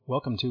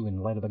Welcome to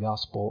In Light of the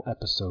Gospel,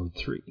 Episode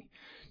 3.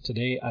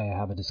 Today I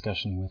have a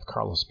discussion with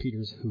Carlos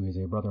Peters, who is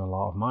a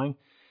brother-in-law of mine.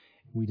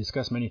 We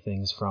discuss many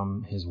things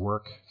from his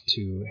work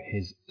to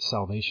his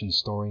salvation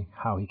story,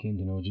 how he came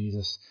to know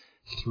Jesus,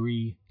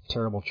 3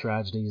 terrible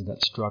tragedies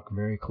that struck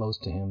very close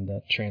to him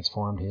that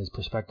transformed his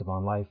perspective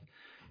on life.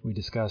 We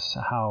discuss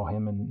how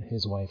him and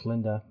his wife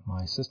Linda,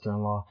 my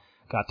sister-in-law,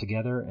 got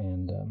together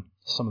and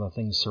some of the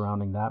things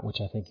surrounding that,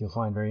 which I think you'll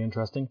find very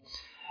interesting.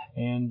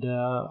 And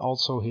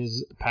also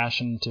his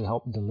passion to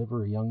help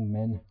deliver young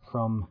men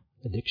from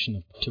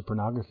addiction to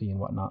pornography and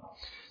whatnot.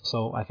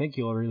 So I think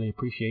you'll really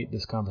appreciate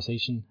this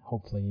conversation.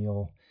 Hopefully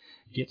you'll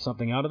get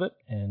something out of it,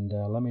 and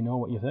let me know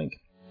what you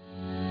think.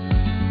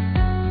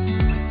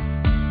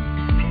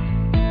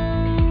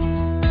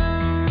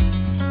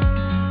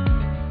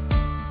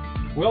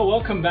 Well,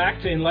 welcome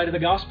back to In Light of the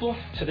Gospel.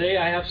 Today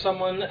I have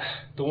someone,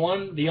 the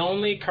one, the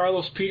only,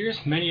 Carlos Peters.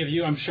 Many of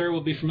you, I'm sure,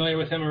 will be familiar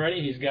with him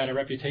already. He's got a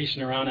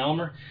reputation around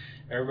Elmer.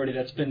 Everybody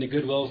that's been to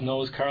Goodwill's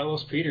knows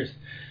Carlos Peters.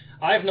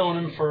 I've known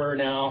him for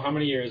now, how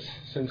many years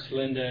since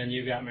Linda and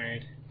you got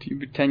married?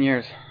 10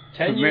 years.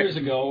 10 years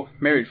ago.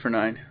 Married for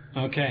 9.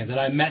 Okay, that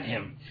I met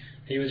him.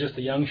 He was just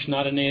a young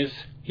schnoddernese.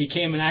 He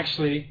came and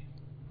actually,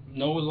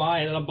 no lie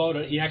about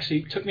it, he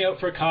actually took me out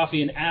for a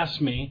coffee and asked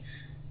me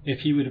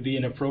if he would be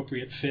an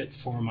appropriate fit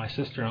for my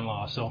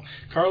sister-in-law. So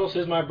Carlos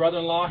is my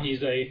brother-in-law.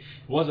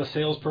 Was a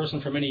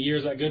salesperson for many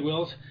years at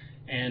Goodwill's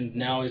and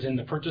now is in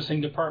the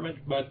purchasing department.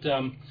 But,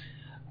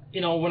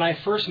 when I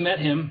first met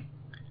him,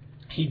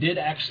 he did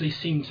actually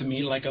seem to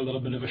me like a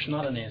little bit of a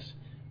schnoddernese.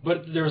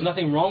 But there was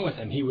nothing wrong with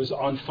him. He was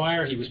on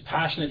fire, he was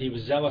passionate, he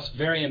was zealous,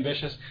 very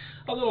ambitious,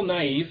 a little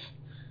naive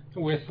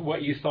with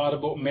what you thought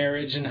about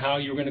marriage and how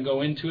you were going to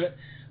go into it.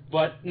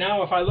 But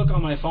now if I look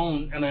on my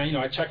phone and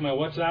I check my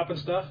WhatsApp and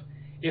stuff,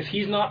 if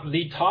he's not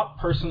the top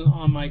person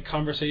on my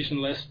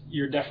conversation list,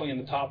 you're definitely in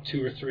the top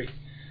 2 or 3.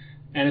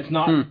 And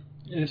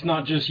it's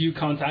not just you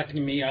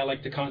contacting me. I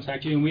like to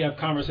contact you, and we have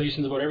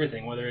conversations about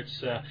everything, whether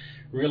it's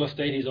real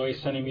estate. He's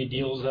always sending me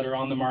deals that are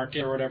on the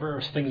market or whatever,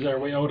 or things that are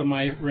way out of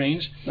my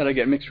range. That I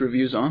get mixed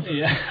reviews on.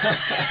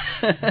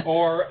 Yeah.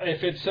 Or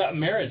if it's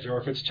marriage,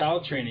 or if it's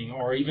child training,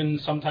 or even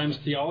sometimes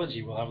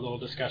theology. We'll have little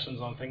discussions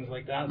on things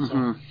like that.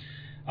 Mm-hmm. So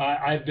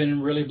I've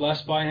been really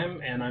blessed by him,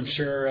 and I'm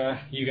sure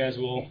you guys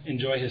will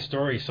enjoy his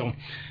story. So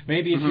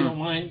maybe if you don't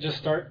mind, just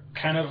start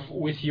kind of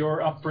with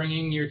your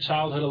upbringing, your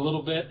childhood a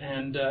little bit,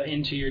 and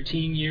into your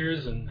teen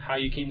years and how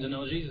you came to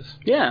know Jesus.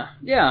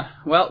 Yeah.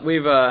 Well,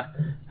 we've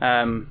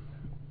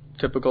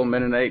typical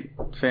Mennonite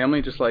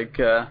family, just like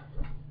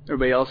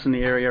everybody else in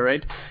the area,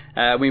 right?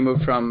 We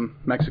moved from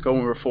Mexico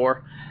when we were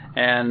 4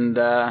 and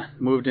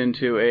moved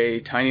into a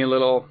tiny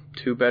little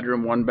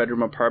 2-bedroom,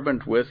 1-bedroom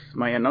apartment with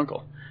my aunt and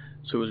uncle.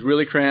 So it was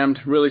really crammed,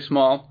 really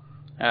small.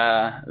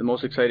 The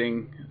most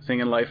exciting thing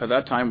in life at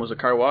that time was a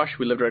car wash.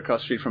 We lived right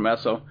across the street from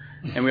Esso,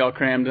 and we all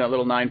crammed in that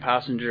little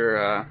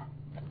 9-passenger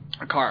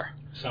car.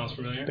 Sounds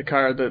familiar. The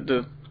car,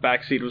 the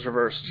back seat was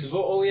reversed.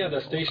 Oh yeah,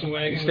 the station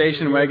wagon.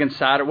 Station wagon,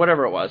 Saturn,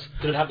 whatever it was.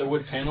 Did it have the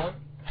wood paneling?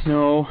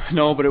 No,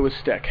 but it was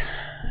stick.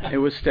 It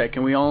was stick,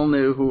 and we all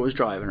knew who was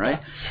driving,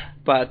 right?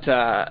 But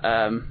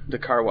the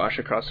car wash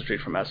across the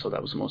street from Esso,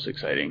 that was the most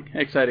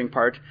exciting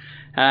part.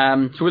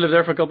 So we lived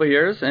there for a couple of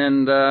years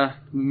and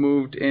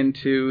moved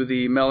into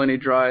the Melanie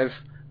Drive,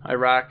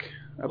 Iraq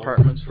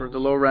apartments for the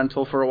low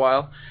rental for a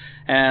while.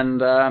 And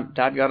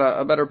Dad got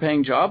a better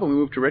paying job, and we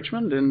moved to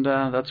Richmond, and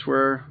that's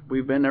where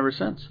we've been ever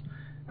since.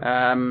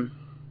 You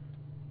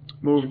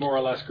more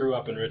or less grew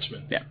up in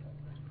Richmond. Yeah,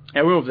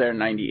 we moved there in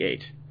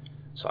 98,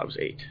 so I was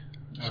 8.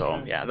 Okay.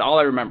 So yeah, all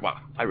I remember,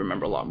 I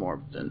remember a lot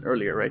more than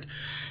earlier, right?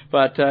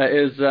 But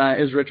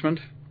is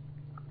Richmond.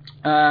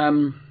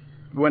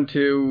 Went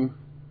to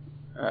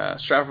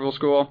Stratfordville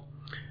School,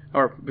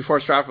 or before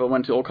Stratfordville,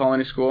 went to Old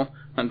Colony School.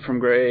 Went from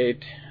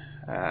grade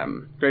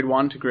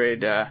 1 to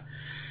grade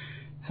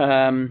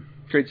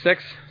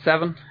 6,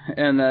 7,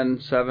 and then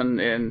 7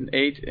 and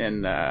 8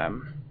 in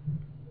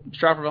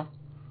Stratfordville,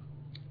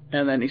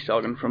 and then East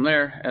Elgin from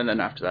there. And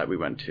then after that, I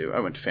went to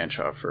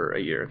Fanshawe for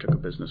a year. I took a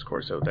business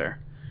course out there.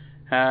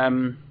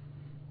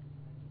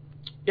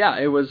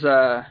 It was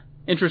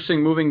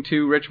interesting moving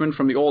to Richmond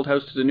from the old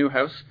house to the new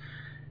house.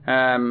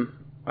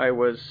 I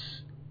was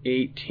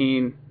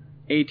 18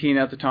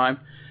 at the time,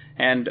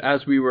 and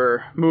as we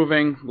were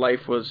moving,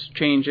 life was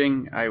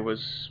changing. I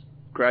was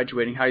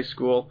graduating high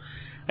school.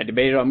 I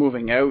debated on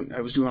moving out.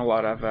 I was doing a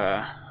lot of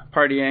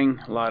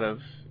partying, a lot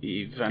of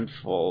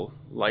eventful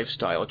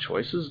lifestyle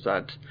choices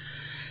that,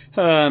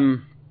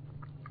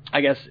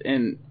 I guess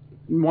in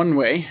one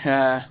way,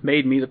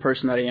 made me the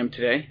person that I am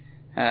today.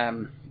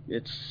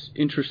 It's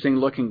interesting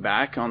looking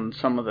back on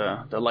some of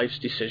the life's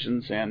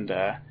decisions and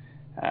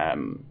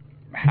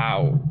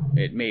how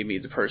it made me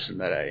the person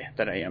that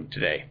I am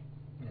today.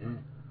 Mm-hmm.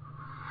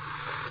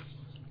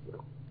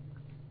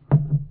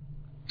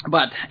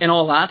 But in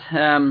all that,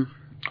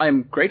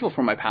 I'm grateful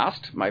for my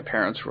past. My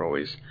parents were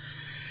always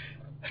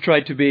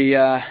tried to be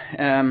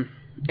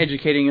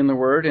educating in the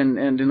Word and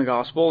in the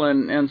Gospel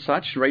and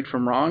such, right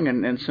from wrong,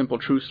 and simple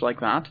truths like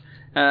that.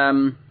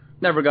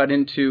 never got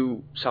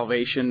into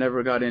salvation,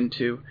 never got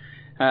into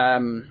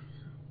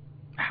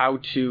how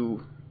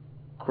to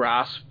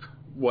grasp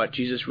what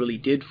Jesus really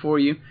did for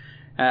you.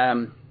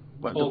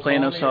 What the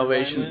plan of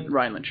salvation,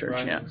 Rhineland Church,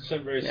 Rhineland.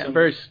 Yeah,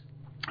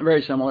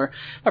 very similar.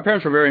 My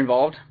parents were very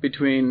involved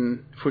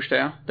between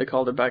Fushtea, they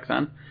called it back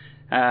then.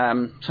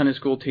 Sunday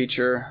school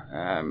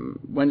teacher,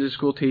 Wednesday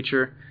school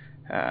teacher.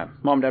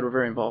 Mom and Dad were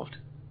very involved.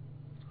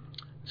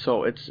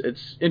 So it's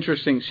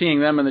interesting seeing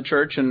them in the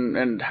church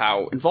and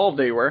how involved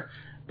they were,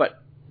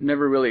 but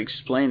never really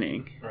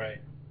explaining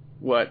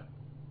what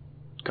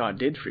God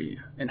did for you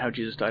and how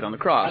Jesus died on the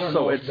cross. I don't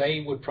know if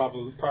they would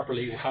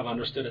properly have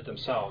understood it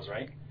themselves,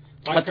 right?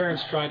 My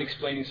parents tried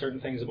explaining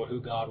certain things about who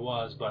God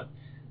was, but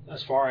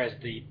as far as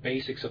the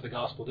basics of the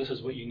gospel, this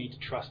is what you need to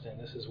trust in.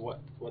 This is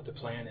what the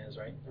plan is,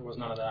 right? There was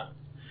none of that.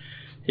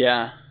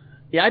 Yeah,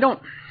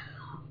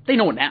 they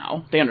know it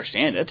now. They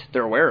understand it.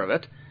 They're aware of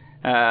it.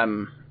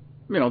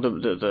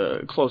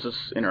 The closest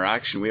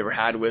interaction we ever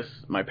had with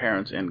my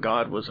parents and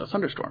God was a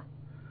thunderstorm,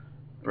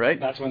 right?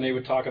 That's when they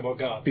would talk about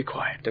God. Be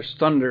quiet. There's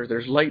thunder.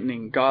 There's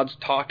lightning. God's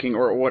talking,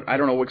 or what? I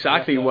don't know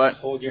exactly what.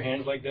 Hold your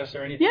hands like this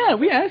or anything. Yeah,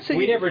 we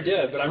never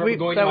did. But I remember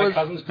going to my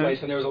cousin's place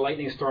and there was a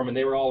lightning storm and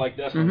they were all like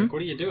this. And I'm like,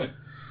 what are you doing?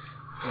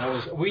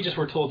 And we just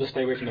were told to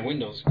stay away from the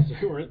windows because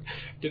we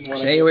didn't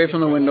want to stay away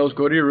from the windows.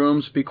 Go to your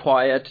rooms. Be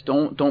quiet.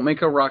 Don't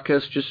make a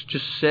ruckus. Just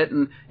sit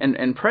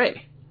and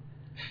pray.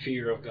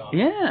 Fear of God.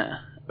 Yeah.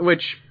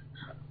 Which,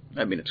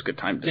 I mean, it's a good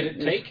time. Did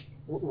it take?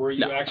 Were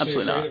you actually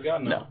afraid of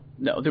God?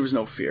 No, there was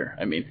no fear.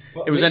 I mean,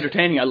 it was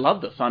entertaining. I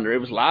loved the thunder. It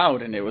was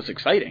loud and it was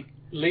exciting.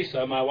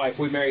 Lisa, my wife,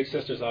 we married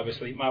sisters,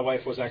 obviously. My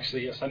wife was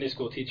actually a Sunday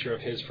school teacher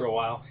of his for a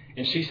while,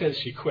 and she says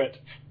she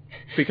quit.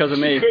 Because of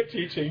me. She quit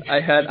teaching. I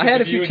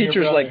had a few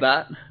teachers like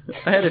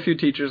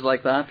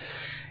that.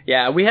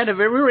 Yeah, we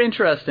were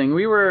interesting.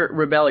 We were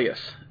rebellious.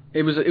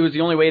 It was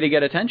the only way to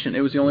get attention.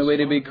 It was the only way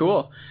to be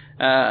cool.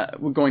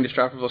 Going to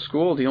Stratfordville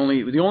School, the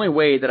only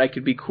way that I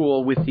could be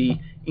cool with the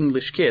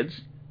English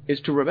kids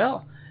is to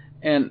rebel.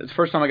 And the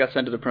first time I got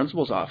sent to the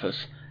principal's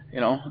office,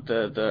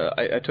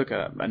 I took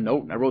a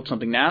note and I wrote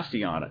something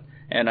nasty on it,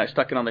 and I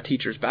stuck it on the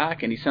teacher's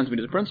back, and he sends me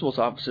to the principal's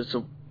office. I said,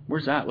 so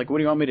where's that? Like, what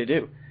do you want me to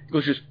do? He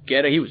goes, just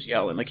get out. He was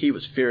yelling, like he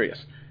was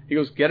furious. He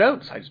goes, get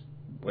out. So I just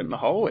went in the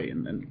hallway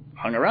and then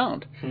hung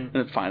around. And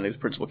then finally the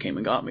principal came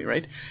and got me,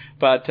 right?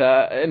 But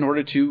in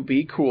order to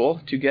be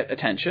cool, to get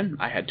attention,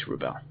 I had to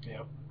rebel.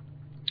 Yep.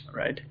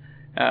 Right?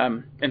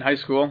 In high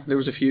school, there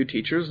was a few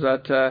teachers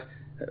that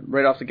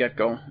right off the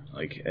get-go,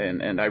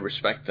 and I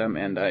respect them,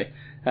 and I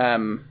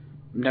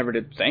never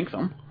did thank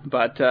them,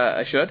 but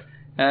I should.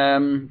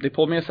 They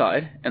pulled me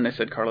aside, and they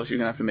said, Carlos, you're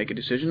going to have to make a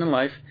decision in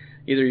life.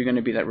 Either you're going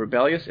to be that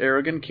rebellious,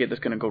 arrogant kid that's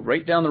going to go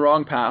right down the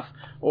wrong path,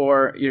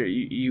 or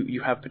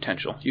you have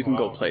potential. You can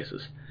go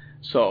places.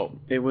 So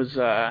it was,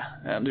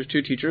 there's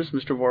two teachers,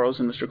 Mr. Voros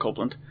and Mr.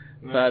 Copeland,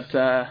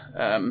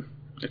 that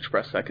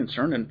expressed that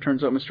concern, and it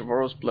turns out Mr.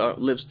 Voros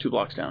lives 2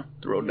 blocks down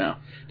the road now.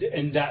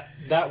 And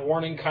that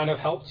warning kind of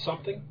helped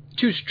something?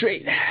 Too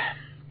straight.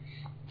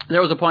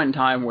 There was a point in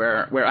time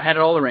where I had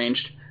it all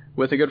arranged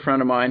with a good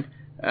friend of mine.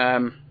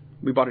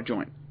 We bought a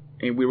joint.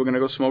 And we were going to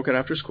go smoke it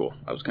after school.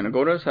 I was going to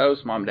go to his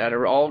house. Mom and Dad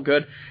were all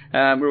good. We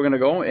were going to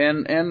go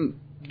and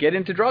get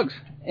into drugs.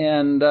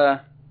 And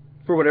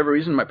for whatever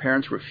reason, my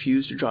parents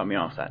refused to drop me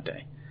off that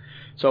day.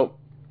 So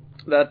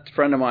that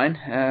friend of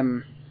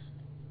mine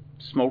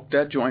smoked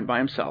that joint by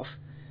himself.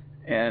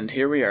 And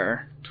here we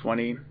are,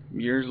 20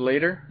 years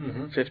later,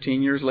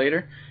 15 years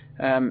later.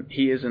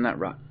 He is in that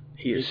rut.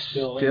 He is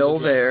still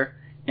there,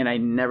 and I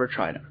never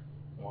tried him.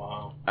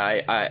 Wow.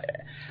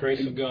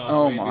 Grace of God.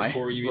 Oh my!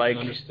 Before you even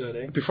understood,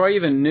 eh? Before I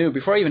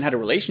even had a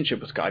relationship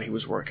with God, he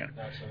was working.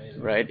 That's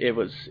amazing. Right? It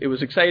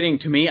was exciting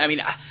to me. I mean,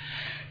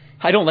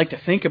 I don't like to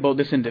think about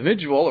this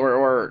individual,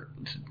 or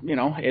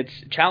it's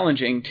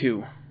challenging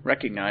to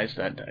recognize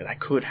that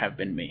could have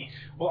been me.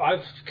 Well,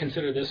 I've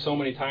considered this so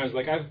many times.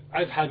 Like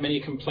I've had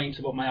many complaints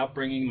about my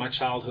upbringing, my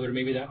childhood, or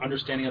maybe the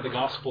understanding of the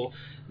gospel,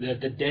 the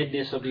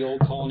deadness of the old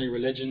colony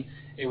religion.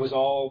 It was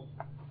all.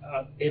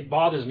 It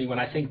bothers me when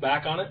I think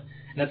back on it,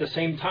 and at the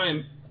same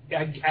time,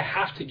 I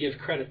have to give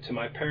credit to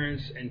my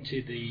parents and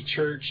to the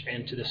church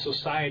and to the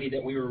society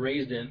that we were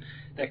raised in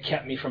that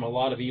kept me from a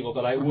lot of evil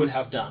that I would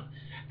have done.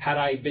 Had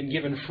I been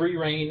given free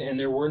rein and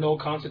there were no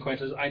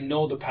consequences, I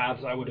know the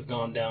paths I would have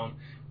gone down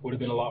would have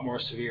been a lot more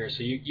severe.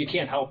 So you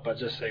can't help but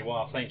just say,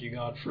 wow, thank you,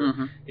 God,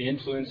 for the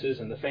influences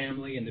and the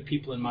family and the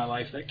people in my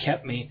life that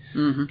kept me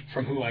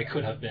from who I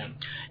could have been.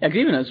 Yeah,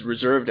 even as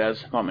reserved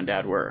as Mom and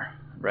Dad were,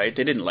 right?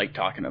 They didn't like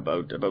talking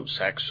about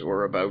sex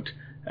or about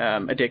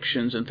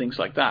addictions and things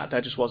like that.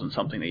 That just wasn't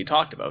something that you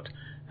talked about.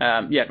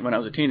 Yet when I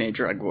was a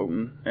teenager, I'd go out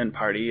and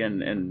party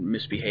and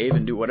misbehave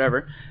and do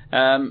whatever.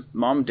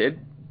 Mom did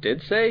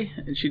say,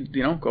 and she'd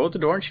go out the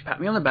door and she'd pat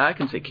me on the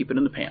back and say, keep it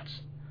in the pants.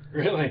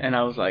 Really? And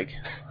I was like,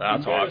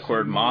 that's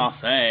awkward, Ma,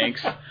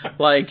 thanks.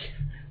 Like,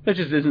 that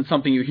just isn't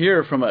something you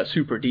hear from a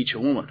super dicha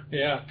woman.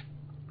 Yeah.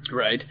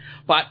 Right?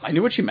 But I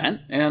knew what she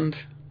meant, and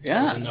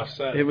yeah.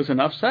 It was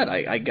enough said.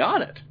 I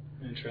got it.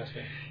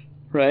 Interesting.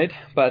 Right?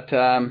 But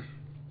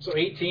So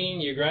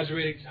 18, you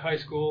graduated high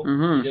school.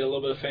 Mm-hmm. You did a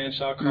little bit of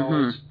Fanshawe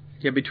College.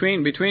 Yeah,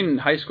 between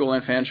high school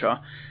and Fanshawe,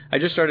 I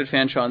just started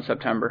Fanshawe in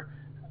September.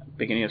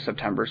 Beginning of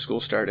September, school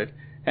started,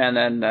 and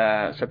then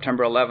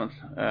September 11th,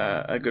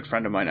 a good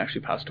friend of mine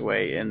actually passed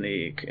away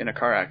in a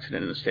car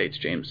accident in the States.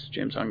 James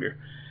Unger.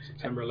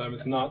 September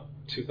 11th, not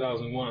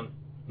 2001.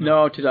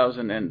 No,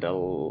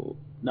 2009.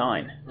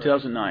 Right.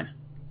 2009.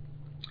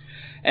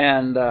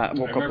 And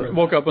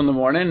woke up in the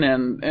morning,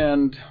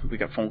 and we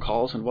got phone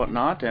calls and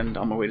whatnot. And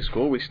on my way to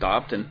school, we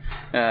stopped, and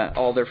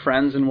all their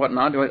friends and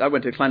whatnot. I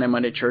went to Klein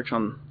Monday Church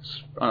on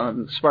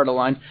Sparta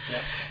Line.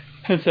 Yeah.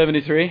 In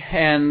 73,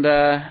 and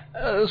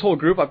this whole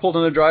group, I pulled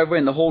in the driveway,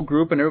 and the whole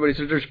group and everybody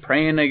started just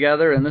praying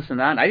together and this and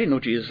that. And I didn't know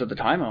Jesus at the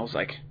time. I was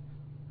like,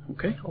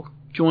 okay, I'll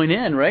join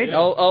in, right? Yeah.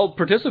 I'll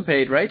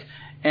participate, right?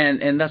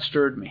 And that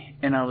stirred me.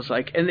 And I was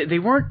like, and they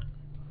weren't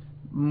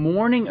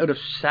mourning out of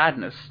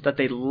sadness that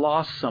they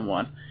lost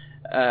someone,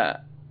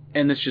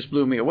 and this just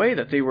blew me away,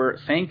 that they were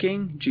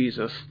thanking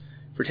Jesus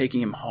for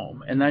taking him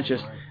home. And that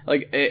just,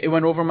 like, it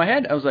went over my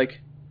head. I was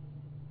like,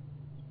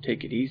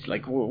 take it easy.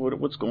 Like,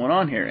 what's going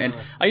on here? And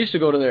I used to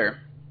go to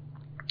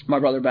my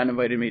brother Ben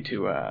invited me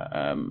to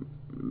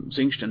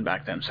Zingston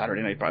back then,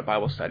 Saturday night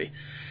Bible study.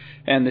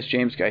 And this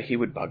James guy, he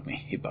would bug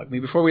me. He'd bug me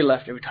before we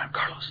left every time.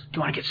 Carlos, do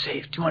you want to get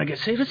saved? Do you want to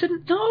get saved? I said,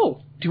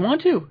 no. Do you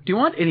want to? Do you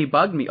want? And he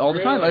bugged me all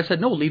the time. I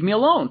said, no, leave me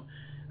alone.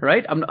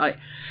 Right?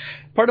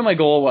 Part of my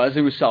goal was,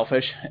 it was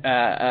selfish,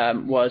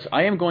 was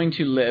I am going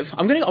to live.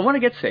 I want to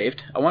get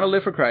saved. I want to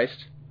live for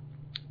Christ,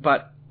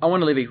 but I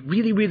want to live a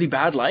really, really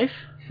bad life.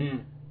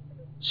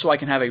 So I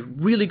can have a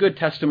really good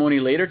testimony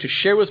later to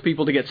share with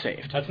people to get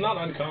saved. That's not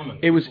uncommon.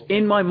 It was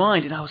in my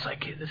mind, and I was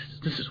like, hey,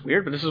 this is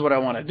weird, but this is what I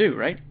want to do,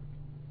 right?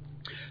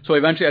 So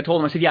eventually I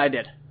told him, I said, yeah, I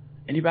did.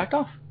 And he backed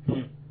off.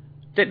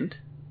 Didn't.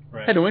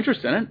 Right. Had no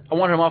interest in it. I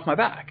wanted him off my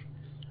back.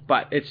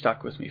 But it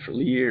stuck with me for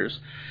years.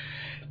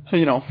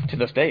 You know, to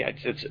this day,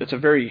 it's a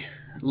very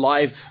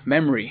live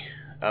memory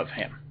of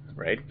him,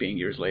 right, being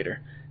years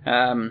later.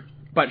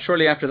 But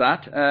shortly after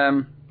that,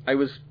 I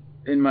was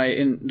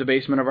in the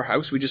basement of our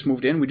house. We just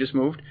moved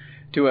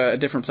to a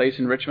different place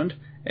in Richmond,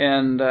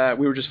 and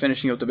we were just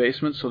finishing out the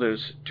basement. So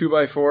there's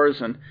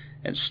 2x4s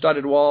and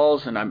studded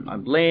walls, and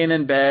I'm laying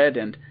in bed,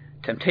 and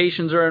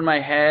temptations are in my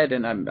head,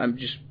 and I'm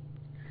just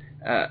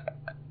I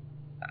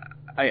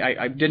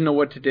didn't know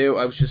what to do.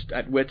 I was just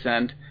at wit's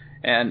end,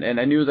 and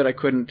I knew that I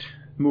couldn't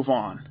move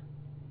on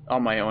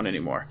my own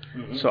anymore.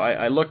 So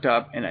I looked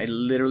up, and I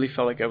literally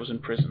felt like I was in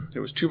prison.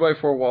 There was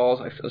 2x4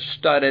 walls. I was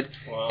studded,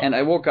 and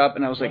I woke up,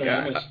 and I was like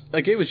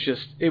it was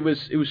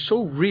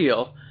so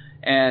real,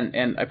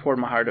 and I poured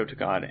my heart out to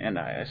God, and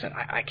I said,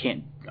 I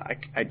can't,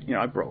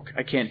 I broke.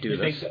 I can't do this.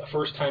 You think the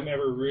first time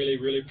ever really,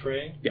 really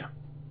praying? Yeah.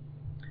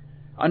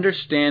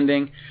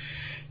 Understanding.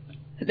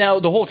 Now,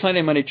 the whole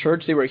Klein Monday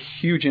Church, they were a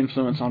huge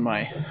influence on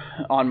my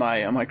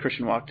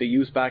Christian walk. The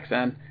youth back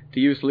then,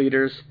 the youth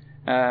leaders.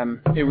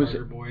 It was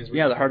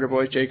the Harder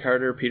Boys, Jake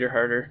Harder, Peter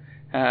Harder,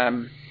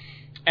 and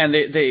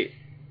they,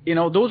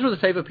 those were the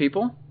type of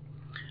people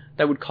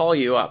that would call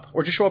you up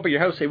or just show up at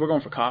your house, say, we're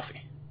going for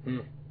coffee.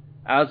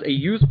 As a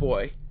youth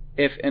boy,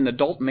 if an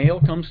adult male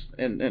comes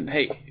and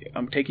hey,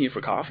 I'm taking you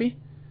for coffee,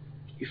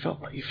 you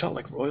felt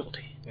like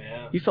royalty.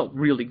 Yeah. You felt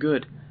really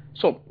good.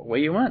 So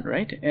away you went,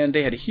 right? And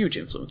they had a huge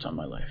influence on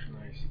my life.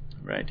 Nice.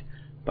 Right.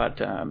 But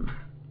and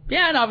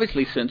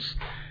obviously since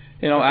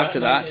after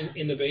that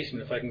in the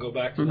basement, if I can go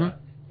back to that,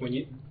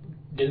 when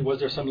was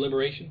there some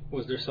liberation?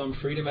 Was there some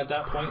freedom at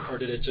that point, or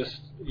did it just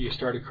you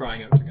started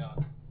crying out to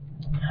God?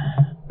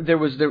 There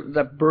was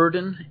that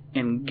burden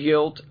and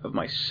guilt of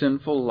my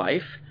sinful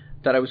life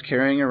that I was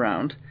carrying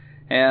around,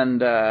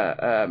 and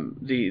there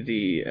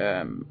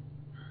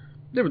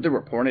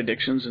were porn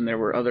addictions, and there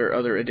were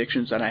other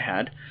addictions that I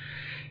had.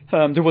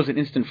 There wasn't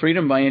instant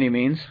freedom by any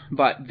means,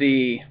 but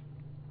the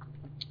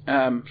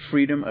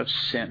freedom of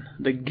sin,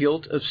 the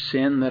guilt of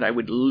sin that I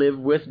would live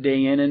with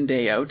day in and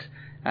day out.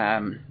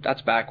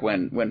 That's back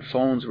when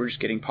phones were just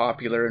getting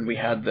popular, and we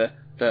had the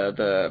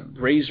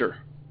Razor,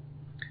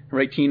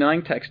 right?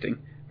 T9 texting,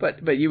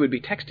 but you would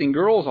be texting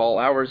girls all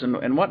hours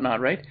and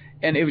whatnot, right?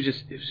 And it was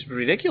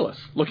ridiculous.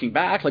 Looking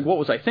back, like, what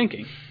was I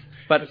thinking?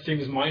 But it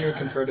seems minor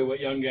compared to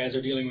what young guys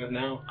are dealing with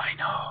now. I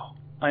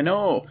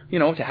know.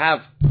 To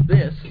have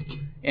this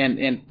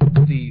and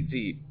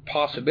the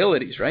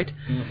possibilities, right?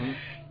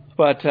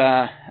 But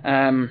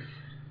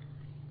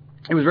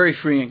it was very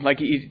freeing. Like,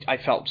 I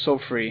felt so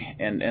free,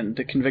 and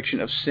the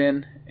conviction of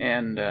sin,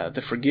 and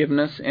the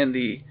forgiveness, and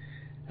the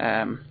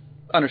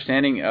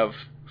understanding of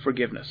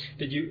forgiveness.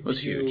 Did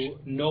you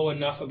know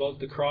enough about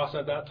the cross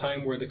at that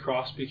time where the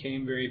cross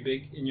became very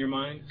big in your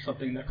mind?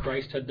 Something that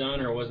Christ had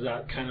done, or was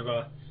that kind of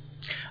a...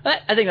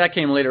 I think that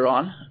came later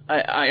on.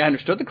 I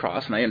understood the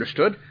cross, and I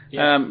understood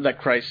that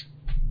Christ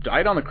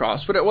died on the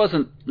cross, but it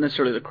wasn't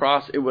necessarily the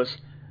cross. It was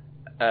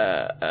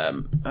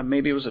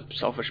maybe it was a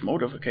selfish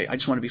motive. Okay, I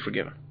just want to be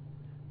forgiven,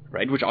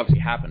 right? Which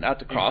obviously happened at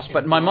the cross,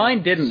 but my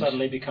mind didn't.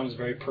 Suddenly becomes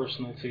very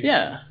personal to you.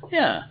 Yeah.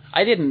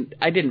 I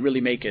didn't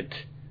really make it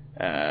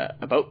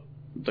about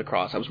the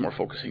cross. I was more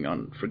focusing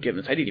on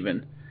forgiveness. I didn't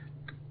even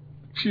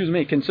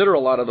consider a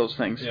lot of those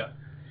things. Yeah.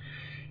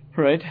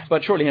 Right,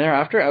 but shortly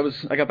thereafter,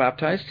 I got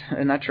baptized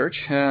in that church.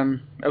 I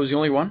was the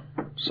only one,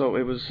 so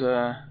it was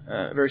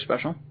very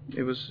special.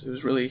 It was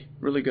really,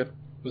 really good.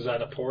 Was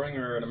that a pouring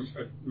or an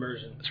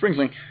immersion?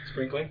 Sprinkling.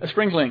 Sprinkling? A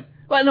sprinkling.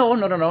 Well,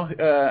 no.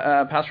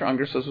 Pastor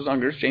Ungers, this was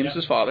Ungers,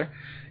 James's father.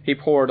 He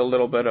poured a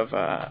little bit of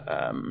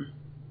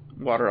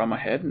water on my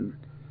head and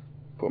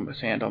put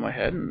his hand on my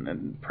head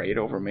and prayed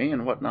over me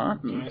and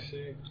whatnot. And I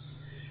see.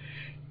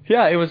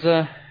 Yeah, it was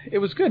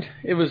good.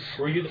 It was.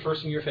 Were you the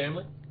first in your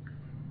family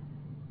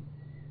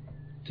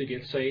to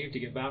get saved, to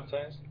get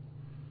baptized?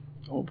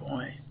 Oh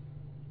boy.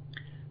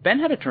 Ben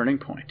had a turning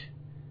point.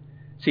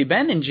 See,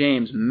 Ben and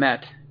James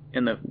met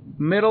in the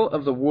middle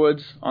of the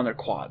woods on their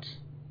quads.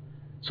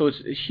 So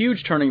it's a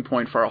huge turning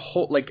point for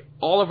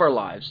all of our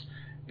lives,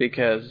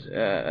 because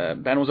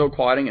Ben was out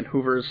quadding in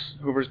Hoover's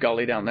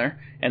Gully down there,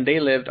 and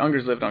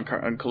Ungers lived on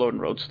Culloden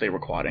Road, so they were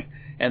quadding,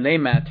 and they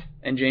met,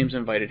 and James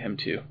invited him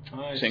to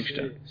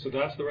Singstead. So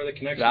that's where the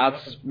connection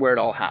happened. Where it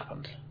all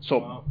happened. So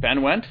wow.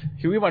 Ben went.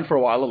 We went for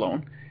a while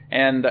alone,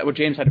 and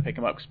James had to pick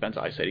him up because Ben's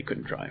eyes said he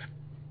couldn't drive.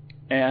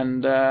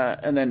 And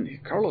then,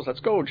 Carlos,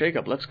 let's go.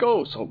 Jacob, let's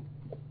go. So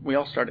we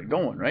all started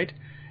going, right?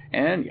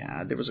 And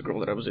yeah, there was a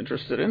girl that I was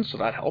interested in, so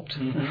that helped,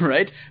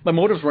 right? My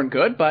motives weren't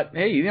good, but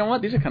hey, you know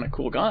what? These are kind of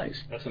cool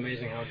guys. That's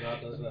amazing how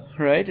God does that.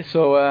 Right.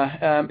 So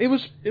it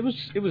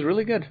was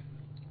really good.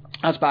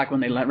 That's back when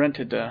they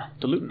rented the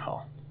Luton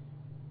Hall.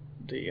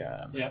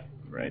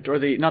 Right, or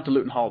not the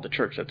Luton Hall, the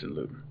church that's in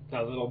Luton.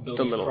 That little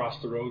building across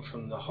the road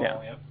from the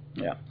hall.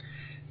 Yeah.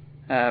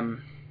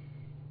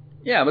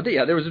 But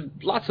there was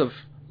lots of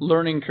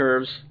learning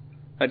curves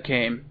that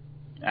came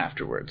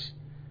afterwards.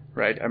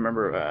 Right, I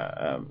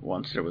remember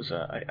once there was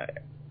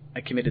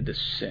I committed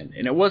this sin,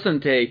 and it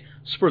wasn't a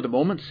spur of the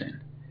moment sin.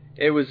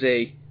 It was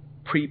a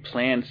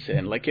pre-planned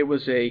sin. Like it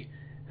was a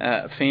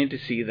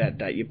fantasy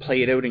that you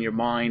played out in your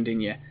mind,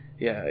 and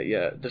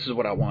this is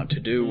what I want to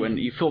do, and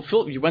you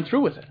you went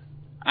through with it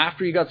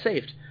after you got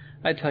saved.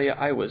 I tell you,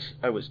 I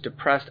was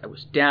depressed. I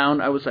was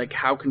down. I was like,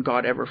 how can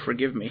God ever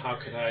forgive me? How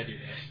could I do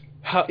this?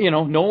 How,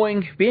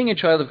 being a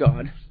child of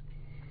God.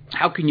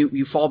 How can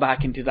you fall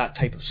back into that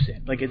type of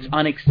sin? Like it's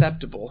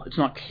unacceptable. It's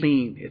not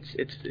clean.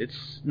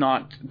 It's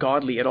not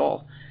godly at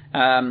all.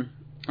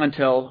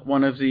 Until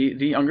one of the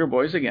younger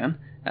boys again,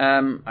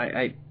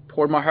 I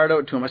poured my heart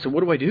out to him. I said,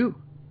 "What do I do?"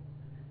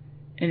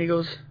 And he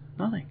goes,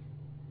 "Nothing."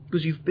 He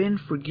goes, "You've been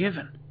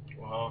forgiven.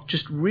 Wow.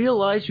 Just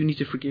realize you need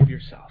to forgive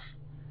yourself."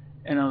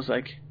 And I was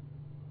like,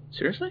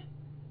 "Seriously?"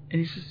 And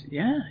he says,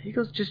 "Yeah." He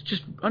goes,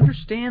 just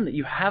understand that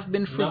you have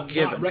been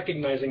forgiven. Not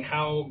recognizing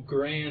how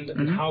grand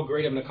and how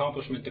great of an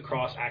accomplishment the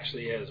cross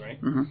actually is,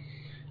 right? Mm-hmm.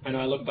 I know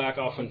I look back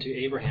often to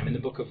Abraham. In the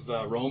book of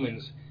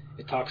Romans,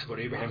 it talks about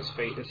Abraham's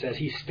faith. It says,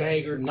 he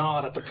staggered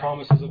not at the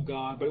promises of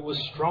God, but it was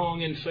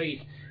strong in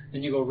faith.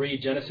 Then you go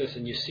read Genesis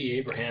and you see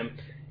Abraham,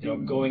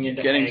 going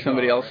into getting Hagar,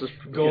 somebody else's...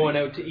 going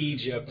out to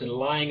Egypt and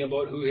lying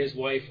about who his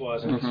wife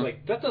was. And it's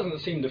like, that doesn't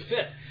seem to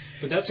fit.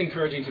 But that's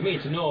encouraging to me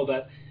to know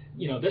that,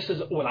 this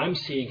is what I'm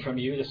seeing from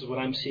you, this is what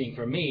I'm seeing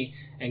from me,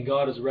 and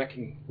God is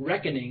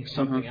reckoning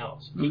something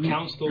else. He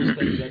counts those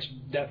things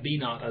that be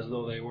not as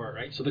though they were,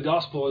 right? So the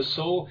gospel is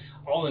so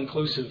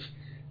all-inclusive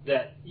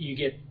that you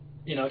get,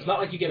 it's not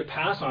like you get a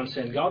pass on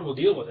sin. God will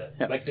deal with it.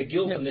 Yep. Like the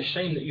guilt and the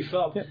shame that you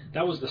felt,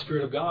 that was the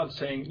Spirit of God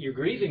saying, you're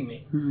grieving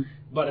me.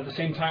 But at the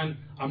same time,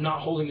 I'm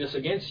not holding this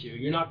against you.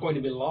 You're not going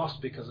to be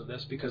lost because of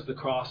this, because the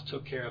cross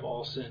took care of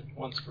all sin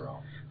once for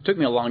all. It took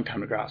me a long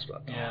time to grasp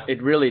that. Yeah.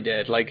 It really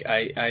did. Like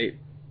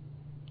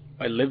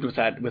I lived with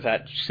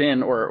that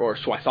sin, or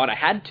so I thought I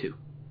had to,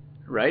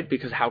 right?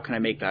 Because how can I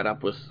make that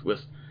up with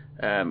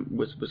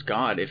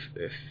God if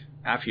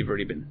after you've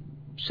already been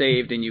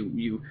saved and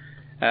you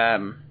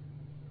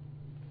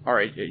are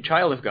a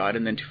child of God,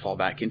 and then to fall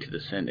back into the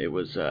sin, it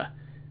was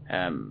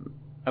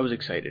I was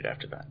excited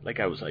after that. Like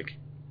I was like,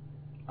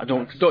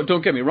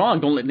 don't get me wrong,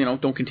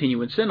 don't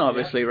continue in sin,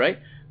 obviously, right?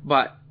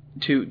 But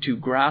to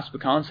grasp the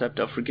concept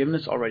of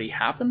forgiveness already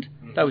happened,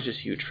 that was just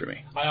huge for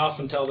me. I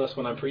often tell this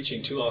when I'm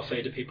preaching too. I'll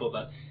say to people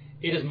that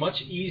it is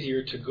much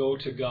easier to go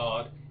to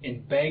God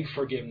and beg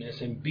forgiveness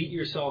and beat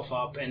yourself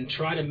up and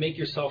try to make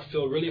yourself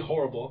feel really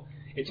horrible.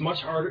 It's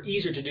much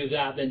easier to do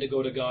that than to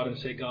go to God and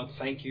say, God,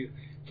 thank you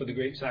for the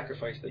great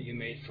sacrifice that you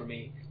made for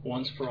me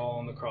once for all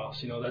on the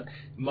cross. That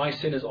my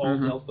sin is all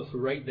dealt with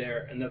right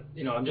there, and that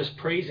I'm just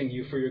praising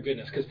you for your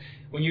goodness. Because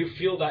when you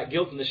feel that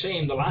guilt and the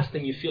shame, the last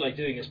thing you feel like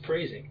doing is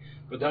praising.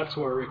 But that's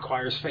where it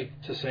requires faith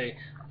to say,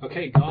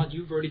 okay, God,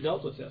 you've already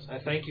dealt with this. I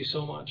thank you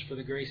so much for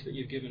the grace that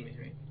you've given me.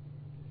 Right?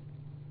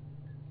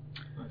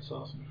 That's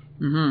awesome.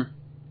 Mm-hmm.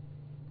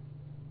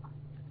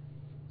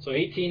 So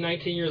 18,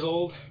 19 years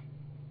old.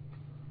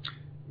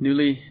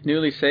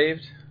 Newly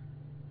saved.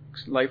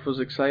 Life was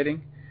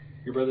exciting.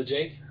 Your brother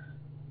Jake?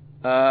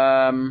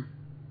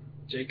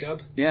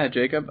 Jacob? Yeah,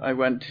 Jacob. I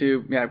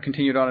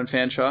continued on in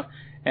Fanshawe,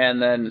 and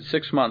then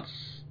 6 months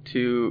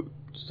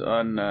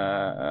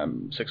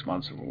on 6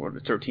 months, or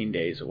 13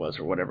 days it was,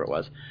 or whatever it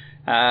was.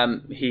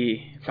 From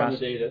the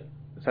day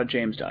that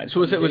James died.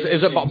 So it was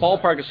a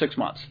ballpark of 6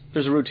 months.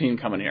 There's a routine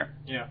coming here.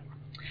 Yeah.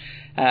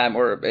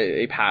 or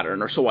a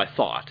pattern, or so I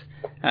thought.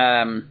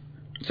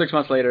 6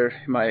 months later,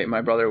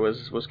 my brother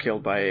was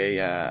killed by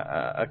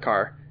a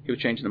car. He was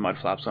changing the mud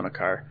flaps on a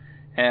car,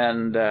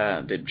 and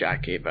the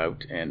jack gave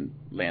out and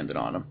landed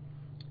on him.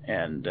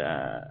 And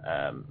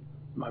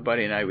my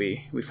buddy and I,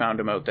 we found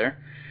him out there,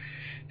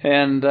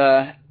 and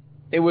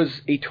it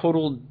was a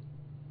total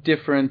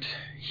different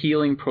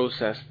healing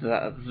process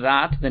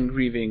that than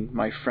grieving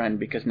my friend,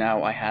 because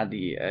now I had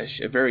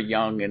a very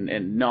young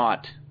and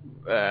not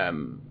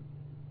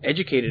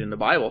educated in the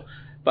Bible,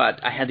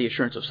 but I had the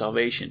assurance of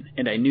salvation,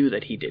 and I knew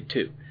that he did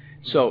too.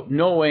 So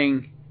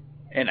knowing,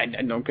 and I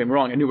don't get me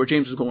wrong, I knew where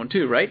James was going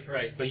too, right?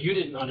 Right, but you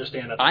didn't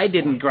understand that. I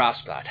didn't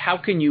grasp that. How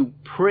can you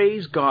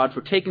praise God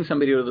for taking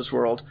somebody out of this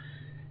world,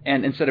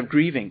 and instead of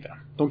grieving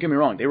them? Don't get me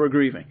wrong, they were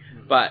grieving,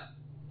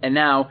 and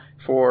now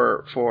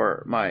for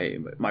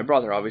my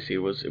brother, obviously it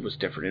was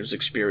different. It was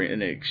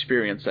an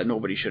experience that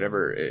nobody should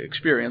ever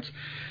experience.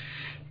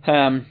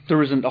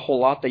 There isn't a whole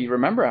lot that you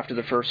remember after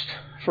the first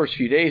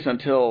few days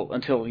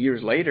until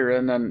years later,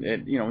 and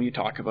then you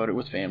talk about it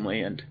with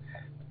family and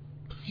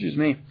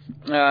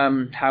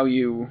how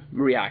you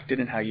reacted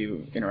and how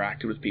you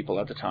interacted with people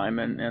at the time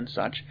and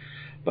such.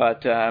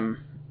 But to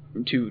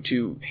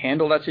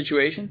handle that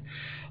situation,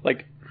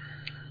 like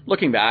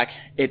looking back,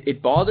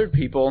 it bothered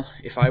people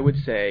if I would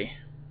say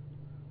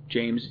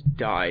James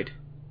died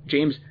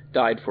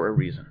for a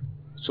reason.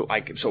 So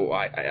I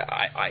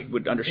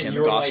would understand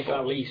the gospel. In your life,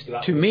 at least.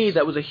 To me,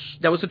 that was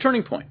a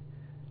turning point,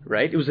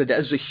 right? It was a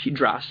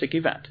drastic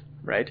event,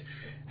 right?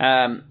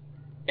 And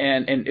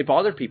it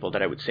bothered people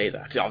that I would say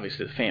that.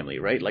 Obviously, the family,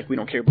 right? Like, we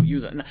don't care about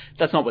you.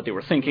 That's not what they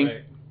were thinking,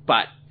 right.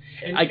 But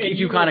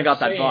you kind of got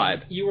that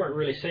vibe. You weren't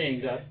really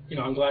saying that.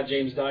 I'm glad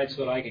James died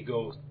so that I could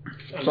go.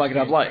 So I could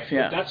have life. Right?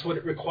 Yeah. But that's what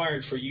it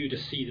required for you to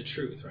see the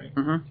truth, right?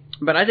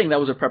 Mm-hmm. But I think that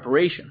was a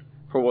preparation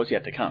for what was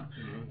yet to come.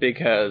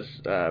 Because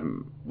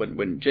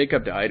when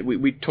Jacob died,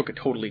 we took it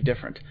totally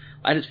different.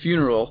 At his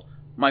funeral,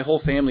 my whole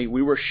family,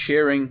 we were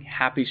sharing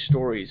happy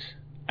stories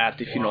at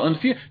the funeral. And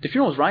the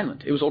funeral was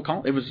Rhineland. It was Old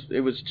Colony.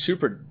 It was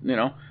super,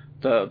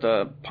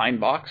 the pine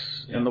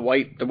box and the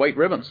white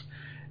ribbons.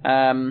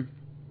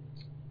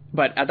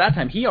 But at that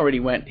time, he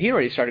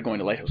already started going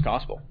to Lighthouse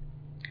Gospel.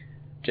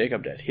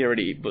 Jacob did. He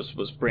already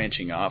was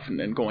branching off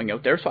and going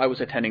out there. So I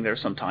was attending there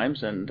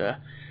sometimes, and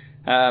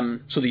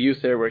so the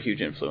youth there were a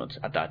huge influence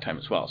at that time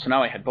as well. So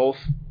now I had both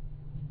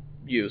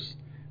youth.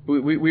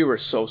 We were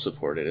so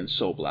supported and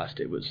so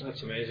blessed.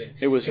 That's amazing.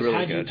 It was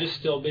really good. Had you just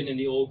still been in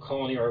the Old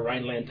Colony or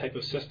Rhineland type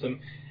of system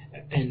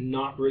and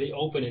not really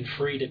open and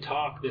free to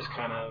talk this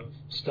kind of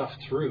stuff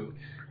through,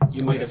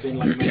 you might have been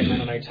like many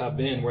Mennonites have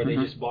been, where they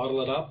just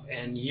bottle it up,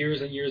 and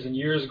years and years and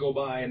years go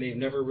by, and they've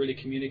never really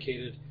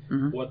communicated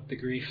what the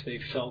grief they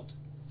felt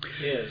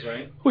is,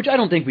 right? Which I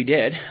don't think we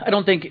did. I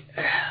don't think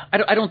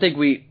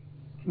we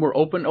were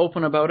open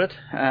about it.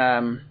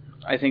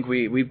 I think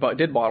we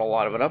did bottle a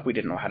lot of it up. We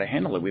didn't know how to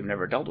handle it. We've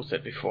never dealt with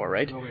it before,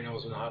 right? Nobody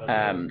knows how to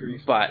deal with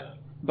grief.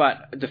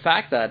 But the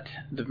fact that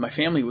my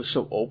family was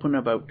so open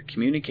about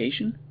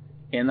communication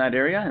in that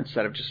area,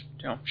 instead of just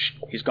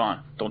he's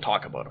gone, don't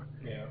talk about him.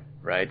 Yeah.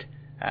 Right.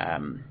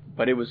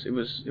 But it was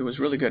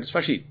really good,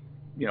 especially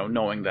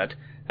knowing that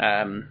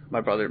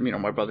my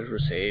brothers were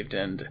saved,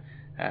 and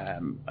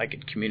I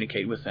could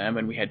communicate with them,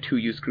 and we had 2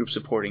 youth groups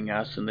supporting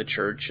us in the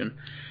church,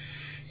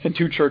 and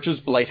 2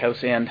 churches,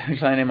 Lighthouse and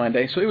Klein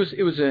Monday. So it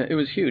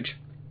was huge.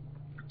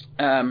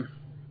 And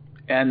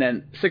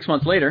then 6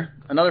 months later,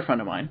 another friend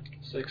of mine.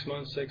 6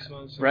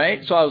 months.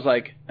 Right? So I was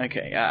like,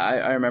 okay,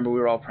 I remember we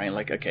were all praying,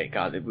 like, okay,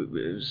 God,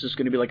 is this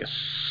going to be like a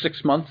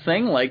 6-month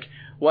thing? Like,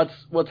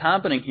 what's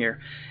happening here?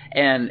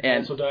 And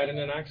also died in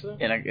an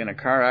accident? In a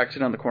car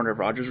accident on the corner of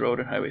Rogers Road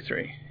and Highway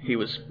 3. He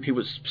was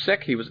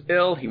sick, he was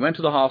ill, he went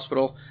to the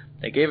hospital.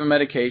 They gave him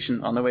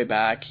medication. On the way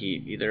back,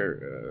 he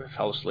either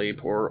fell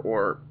asleep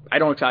or I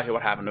don't know exactly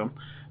what happened to him,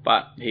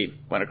 but he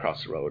went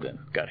across the road and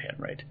got hit,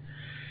 right?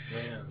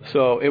 Man,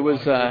 so it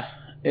was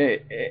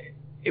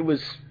it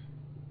was.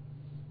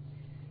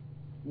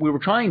 We were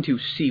trying to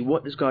see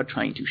what is God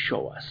trying to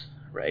show us,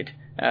 right?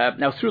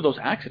 Now through those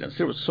accidents,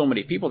 there was so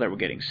many people that were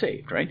getting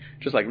saved, right?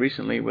 Just like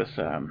recently with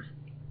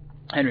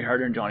Henry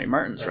Harder and Johnny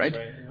Martins, That's right?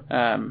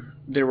 Yeah.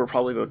 There were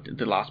probably about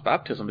the last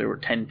baptism, there were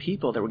 10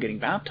 people that were getting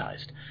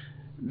baptized.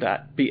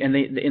 And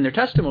they in their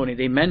testimony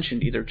they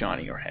mentioned either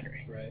Johnny or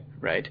Henry,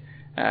 right?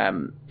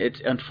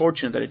 It's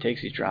unfortunate that it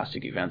takes these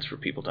drastic events for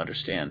people to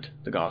understand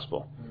the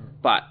gospel,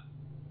 but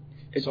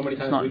so many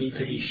times we need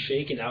to be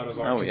shaken out of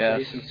our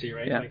complacency,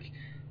 right? Yeah. Like,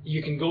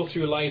 you can go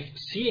through life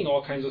seeing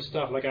all kinds of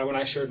stuff. Like when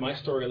I shared my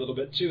story a little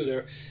bit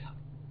too,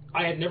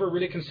 I had never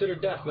really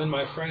considered death. Then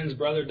my friend's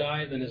brother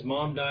died, then his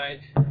mom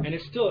died, and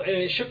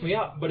it shook me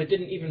up, but it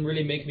didn't even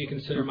really make me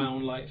consider my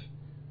own life.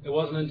 It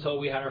wasn't until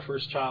we had our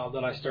first child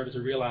that I started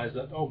to realize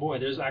that, oh boy,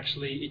 there's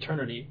actually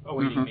eternity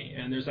awaiting me,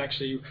 and there's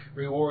actually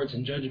rewards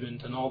and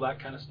judgment and all that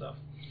kind of stuff.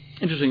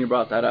 Interesting you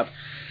brought that up.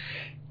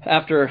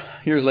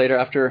 Years later,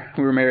 after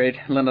we were married,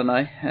 Linda and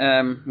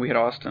I, we had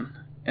Austin,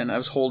 and I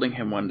was holding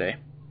him one day.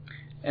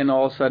 And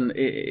all of a sudden,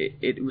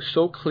 it was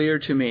so clear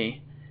to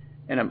me,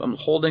 and I'm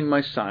holding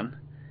my son,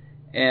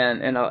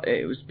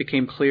 it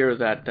became clear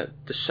that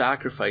the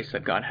sacrifice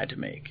that God had to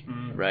make,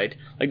 right?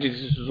 Like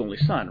Jesus' only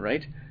son,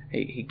 right?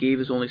 He gave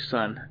his only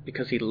son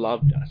because he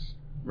loved us,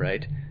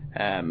 right?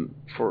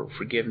 For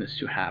forgiveness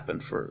to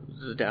happen, for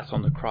the death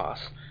on the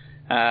cross.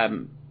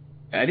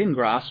 I didn't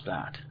grasp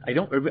that.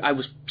 I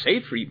was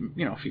saved for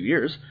a few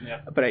years,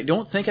 but I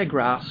don't think I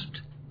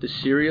grasped the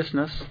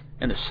seriousness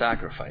and the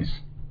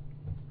sacrifice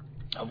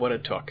of what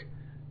it took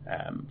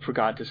for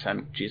God to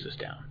send Jesus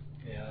down.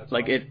 Yeah, that's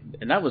like awesome. it,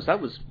 and that was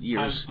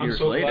years I'm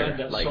so later. glad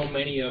that like, so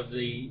many of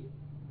the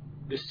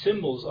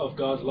symbols of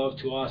God's love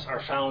to us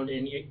are found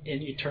in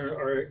eternal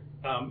or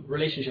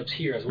relationships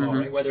here as well,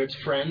 right? Whether it's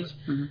friends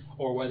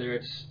or whether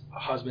it's a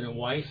husband and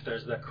wife,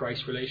 there's the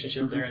Christ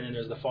relationship there, and then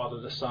there's the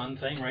Father the Son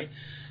thing, right?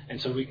 And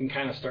so we can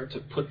kind of start to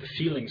put the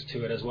feelings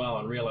to it as well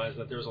and realize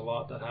that there's a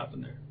lot that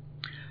happened there.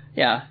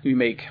 Yeah, you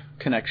make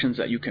connections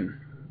that you can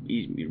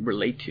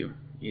relate to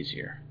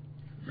easier,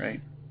 right?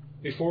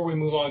 Before we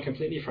move on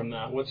completely from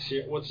that, what's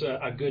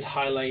a good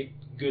highlight,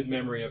 good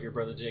memory of your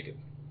brother Jacob?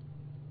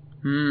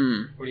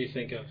 What do you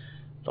think of?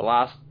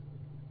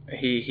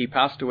 He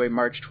passed away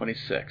March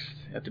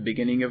 26th. At the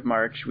beginning of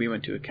March, we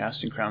went to a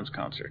Casting Crowns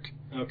concert.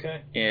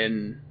 Okay.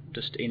 In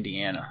just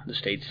Indiana, the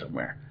state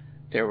somewhere.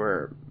 There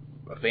were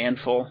a van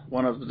full.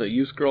 One of the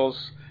youth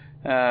girls'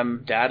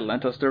 dad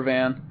lent us their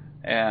van,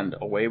 and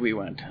away we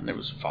went. And there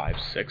was 5,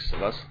 6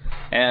 of us.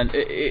 And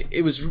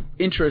it was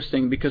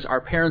interesting because our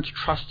parents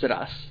trusted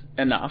us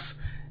enough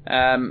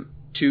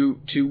to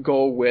go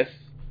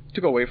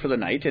away for the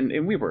night, and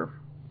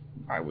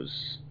I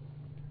was,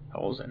 how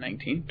old was I,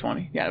 19,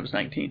 20? Yeah, I was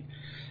 19,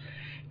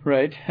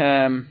 right?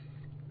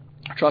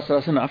 Trusted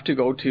us enough to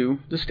go to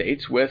the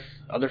States with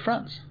other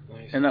friends.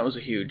 Nice. And that was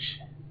a huge,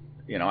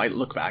 I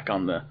look back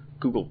on the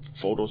Google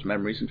Photos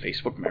memories and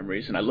Facebook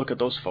memories, and I look at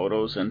those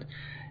photos, and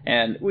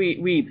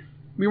we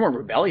weren't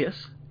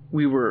rebellious.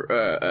 We were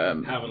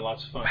having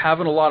lots of fun.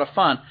 Having a lot of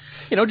fun,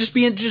 just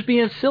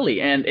being silly,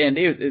 and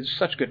it's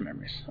such good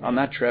memories on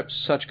that trip.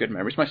 Such good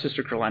memories. My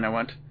sister Carolina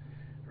went,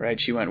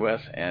 right? She went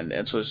with, and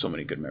so there's so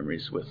many good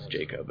memories with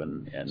Jacob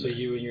and. So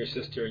you and your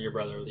sister and your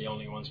brother were the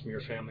only ones from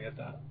your family at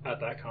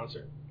that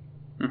concert.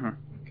 Okay.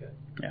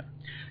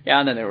 Yeah,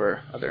 and then there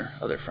were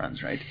other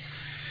friends, right?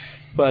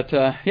 But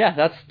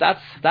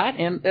that's that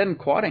and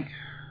quadding.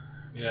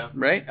 Yeah.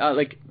 Right.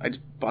 Like I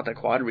just bought that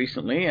quad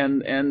recently,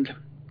 and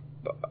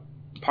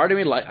part of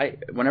me,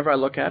 whenever I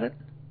look at it,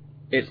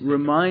 it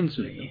reminds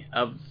me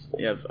of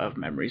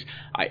memories.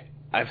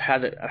 I've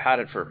had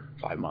it for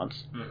 5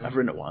 months. I've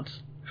ridden it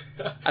once.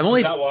 I've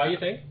only. Is that why you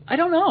think? I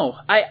don't know.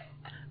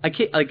 I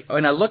can't, like,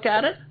 when I look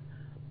at it,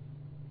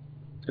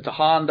 it's a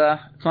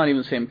Honda. It's not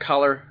even the same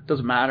color. It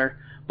doesn't matter.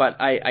 But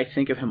I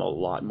think of him a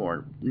lot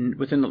more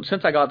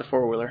since I got the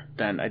 4-wheeler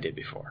than I did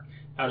before.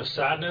 Out of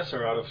sadness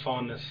or out of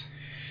fondness?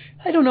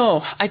 I don't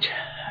know. I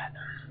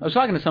was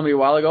talking to somebody a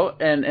while ago,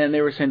 and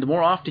they were saying the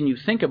more often you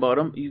think about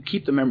them, you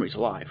keep the memories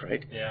alive,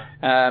 right?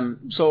 Yeah.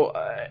 So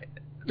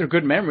they're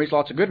good memories,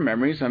 lots of good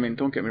memories. I mean,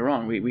 don't get me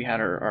wrong. We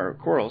had our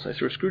quarrels. I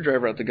threw a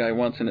screwdriver at the guy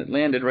once, and it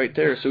landed right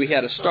there. So he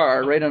had a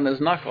star right on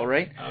his knuckle,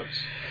 right? Ouch.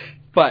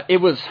 But it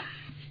was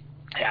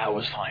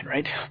fine,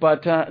 right?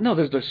 But no,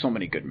 there's so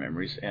many good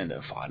memories and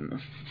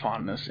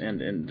fondness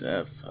and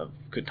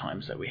good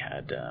times that we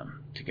had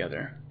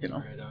together, Right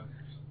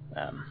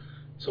on.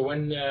 So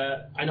when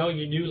I know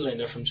you knew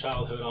Linda from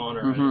childhood on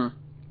already.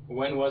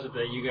 When was it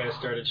that you guys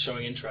started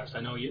showing interest? I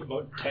know you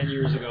about 10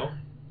 years ago,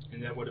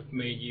 and that would have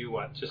made you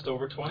what? Just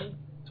over 20,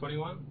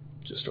 21?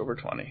 Just over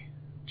 20.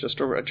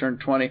 I turned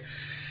 20.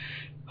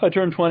 I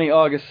turned 20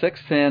 August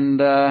 6th, and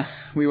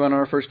we went on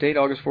our first date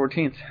August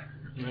 14th.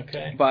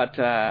 Okay. But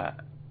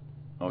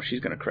she's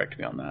going to correct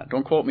me on that.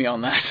 Don't quote me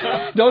on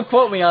that. Don't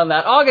quote me on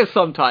that. August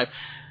sometime.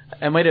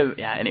 I might have.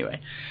 Yeah.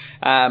 Anyway.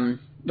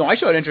 No, I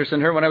showed interest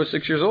in her when I was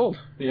 6 years old.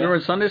 Yeah. We were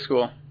in Sunday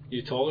school.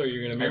 You told her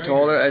you're going to marry her? I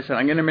told her. I said,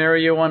 I'm going to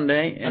marry you one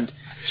day. And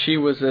she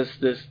was this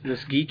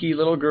geeky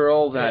little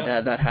girl that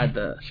had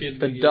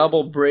the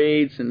double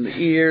braids and the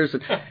ears.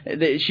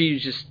 And she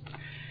just...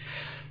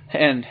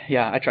 And,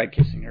 yeah, I tried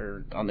kissing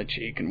her on the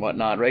cheek and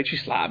whatnot, right? She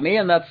slapped me,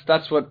 and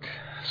that's what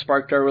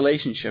sparked our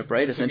relationship,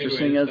 right? As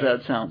interesting as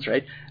that sounds,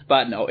 right?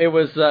 But, no, it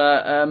was...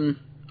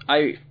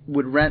 I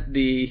would rent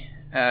the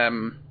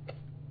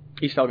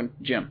East Elgin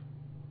gym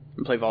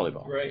and play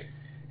volleyball. Right.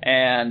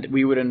 And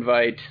we would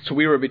invite, so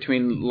we were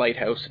between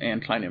Lighthouse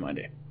and Klein and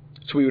Monday.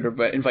 So we would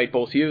invite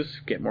both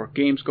youths, get more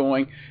games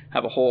going,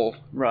 have a whole,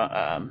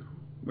 round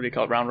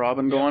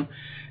robin going,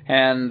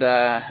 and,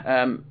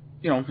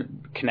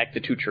 connect the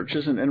two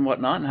churches and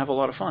whatnot and have a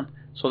lot of fun.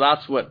 So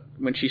that's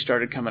when she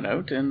started coming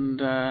out,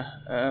 and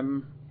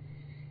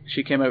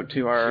she came out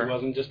to our... She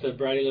wasn't just a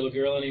bratty little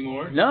girl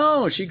anymore?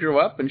 No, she grew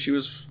up and she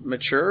was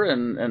mature,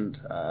 and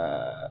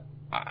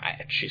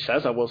she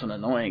says I wasn't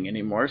annoying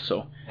anymore,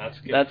 so that's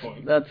a good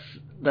point. That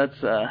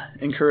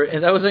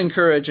was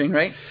encouraging,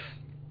 right?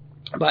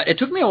 But it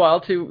took me a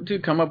while to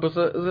come up with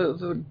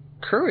the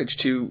courage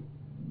to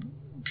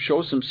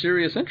show some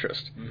serious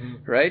interest,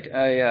 right?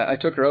 I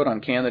took her out on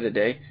Canada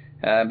Day,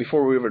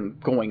 before we were even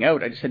going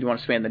out, I just said, "Do you want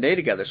to spend the day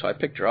together?" So I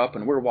picked her up,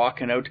 and we're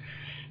walking out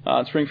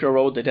on Springfield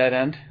Road, the dead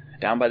end,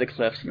 down by the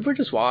cliffs. And we're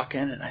just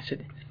walking, and I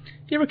said,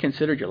 "You ever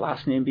considered your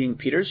last name being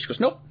Peters?" She goes,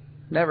 "Nope,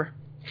 never."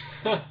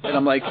 And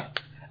I'm like,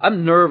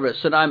 I'm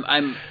nervous, and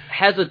I'm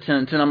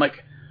hesitant, and I'm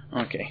like,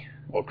 okay,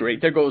 well,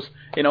 great. There goes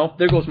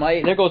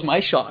my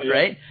shot,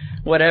 right?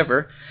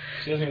 Whatever.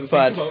 She doesn't even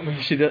think about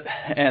me. She did,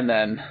 and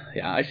then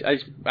I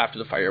after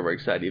the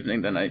fireworks that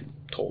evening, then I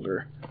told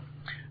her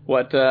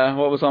what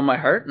was on my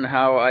heart and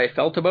how I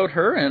felt about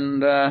her,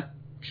 and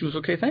she was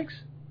okay. Thanks.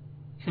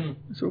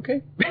 It's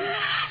okay.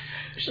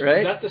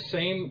 Right? Was that the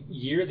same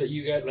year that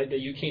you got that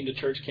you came to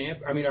church camp?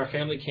 I mean, our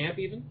family camp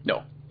even?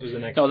 No. It was the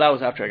next. No, that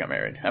was after I got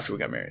married. After we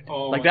got married.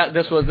 Oh. Like that.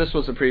 This was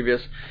the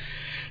previous.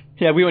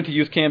 Yeah, we went to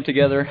youth camp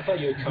together. I thought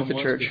you had come with the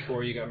once church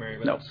before you got married.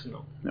 But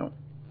No.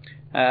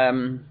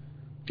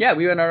 Yeah,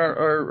 we went on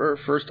our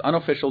first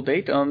unofficial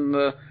date on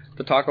the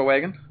taco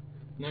wagon.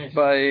 Nice.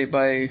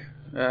 By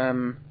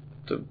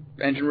the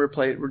engine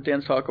replaced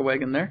Dan's taco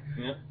wagon there.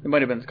 Yeah. It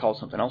might have been called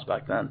something else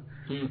back then.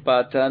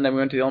 But and then we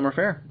went to the Elmer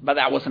Fair. But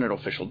that wasn't an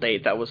official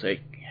date. That was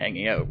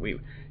hanging out. You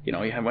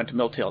went to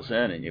Milltails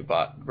Inn and you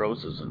bought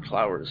roses and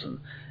flowers, and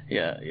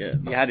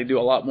you had to do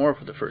a lot more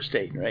for the first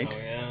date, right? Oh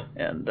yeah.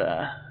 And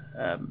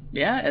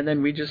and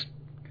then we just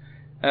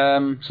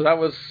so that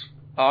was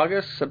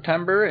August,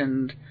 September,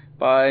 and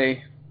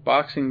by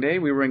Boxing Day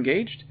we were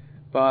engaged.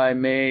 By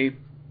May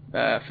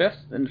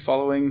 5th and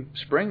following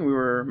spring we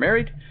were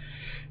married,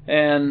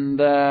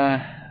 and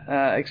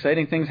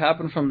exciting things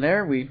happened from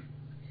there.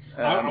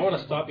 I want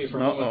to stop you for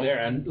a moment there,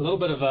 and a little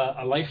bit of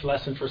a life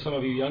lesson for some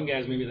of you young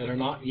guys maybe that are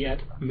not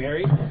yet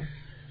married.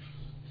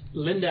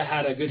 Linda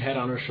had a good head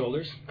on her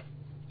shoulders.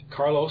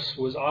 Carlos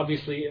was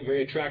obviously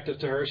very attractive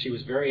to her. She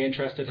was very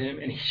interested in him,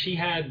 and she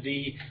had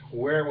the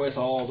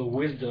wherewithal, the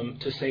wisdom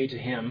to say to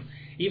him,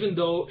 even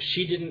though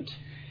she didn't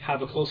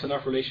have a close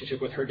enough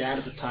relationship with her dad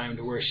at the time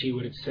to where she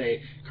would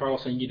say,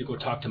 "Carlos, I need to go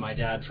talk to my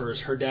dad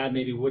first." Her dad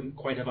maybe wouldn't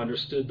quite have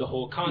understood the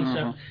whole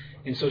concept.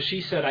 And so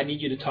she said, "I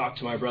need you to talk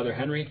to my brother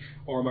Henry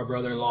or my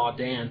brother-in-law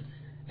Dan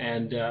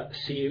and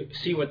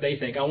see what they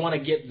think. I want to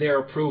get their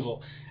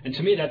approval." And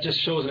to me, that just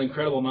shows an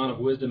incredible amount of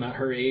wisdom at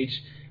her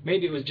age.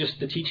 Maybe it was just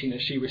the teaching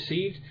that she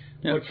received,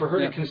 but for her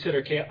to consider,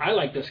 okay, I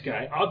like this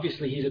guy.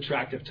 Obviously, he's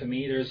attractive to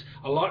me. There's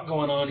a lot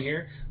going on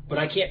here, but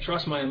I can't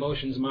trust my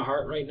emotions in my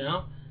heart right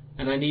now.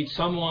 And I need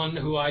someone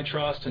who I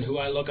trust and who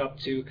I look up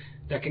to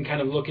that can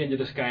kind of look into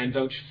this guy and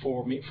vouch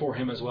for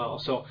him as well.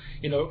 So,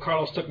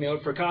 Carlos took me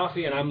out for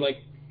coffee, and I'm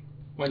like,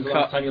 when's the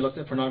last time you looked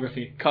at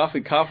pornography?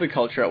 Coffee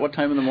culture. At what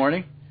time in the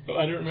morning?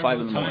 I don't remember 5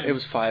 in the morning. It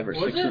was 5 or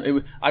 6.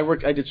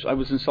 I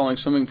was installing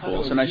swimming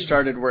pools, and I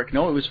started work.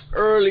 No, it was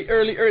early.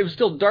 It was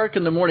still dark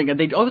in the morning, and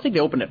I think they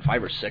opened at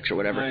 5 or 6 or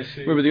whatever. I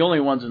see. We were the only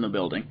ones in the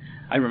building.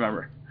 I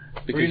remember.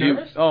 Were you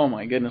nervous? Oh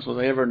my goodness, was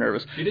I ever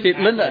nervous? You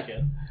didn't act like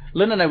it.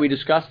 Linda and I, we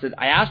discussed it.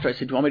 I asked her, I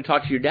said, "Do you want me to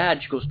talk to your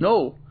dad?" She goes,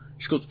 "No."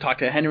 She goes, "Talk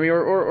to Henry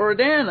or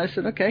Dan." I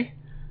said, "Okay."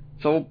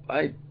 So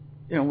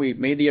we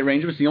made the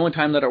arrangements. The only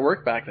time that it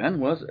worked back then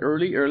was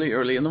early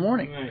in the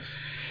morning. Nice.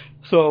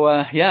 So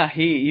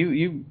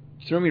you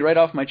threw me right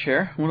off my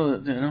chair. One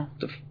of the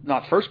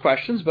not first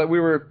questions, but we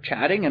were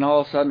chatting, and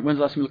all of a sudden, when's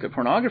the last time you looked at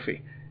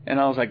pornography? And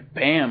I was like,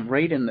 bam,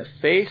 right in the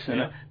face.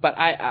 And but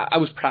I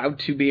was proud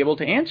to be able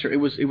to answer. It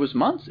was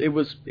months. It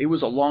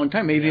was a long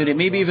time, maybe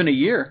even a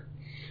year.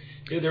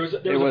 Yeah, there was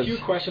a few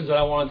questions that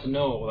I wanted to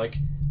know, like,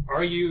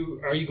 are you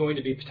going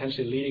to be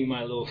potentially leading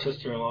my little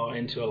sister-in-law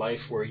into a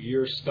life where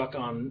you're stuck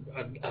on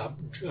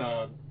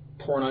a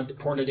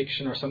porn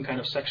addiction or some kind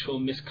of sexual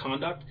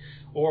misconduct,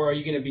 or are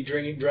you going to be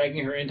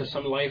dragging her into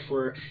some life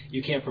where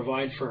you can't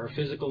provide for her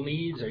physical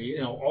needs, or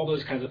all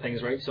those kinds of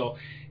things, right? So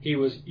he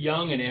was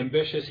young and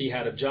ambitious. He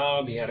had a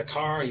job, he had a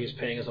car, he was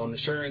paying his own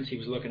insurance, he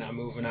was looking at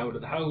moving out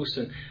of the house,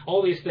 and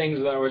all these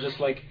things that were just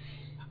like,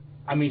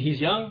 I mean, he's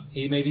young,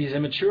 maybe he's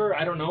immature,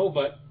 I don't know,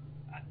 but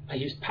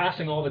he's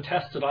passing all the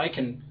tests that I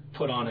can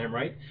put on him,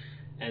 right?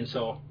 And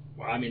so,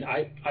 I mean,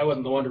 I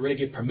wasn't the one to really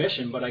give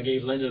permission, but I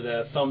gave Linda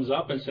the thumbs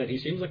up and said, he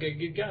seems like a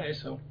good guy,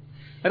 so.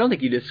 I don't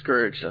think you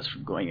discouraged us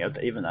from going out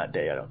even that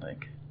day, I don't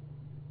think.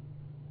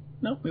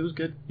 No, it was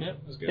good. Yeah,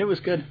 it was good. It was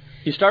good.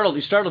 You startled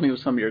me with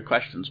some of your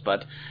questions,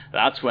 but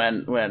that's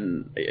when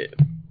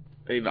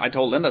I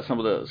told Linda some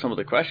of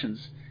the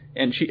questions,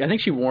 and I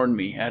think she warned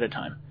me at a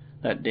time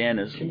that Dan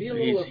is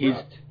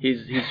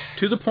he's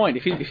to the point.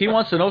 If he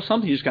wants to know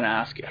something, he's going to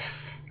ask you,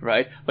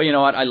 right? But you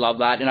know what? I love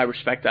that, and I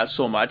respect that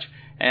so much.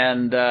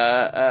 And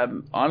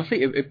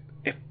honestly,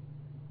 it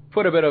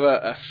put a bit of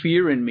a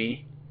fear in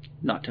me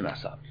not to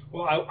mess up.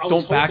 Well, I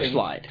don't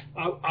backslide.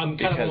 I'm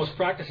kind of almost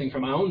practicing for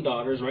my own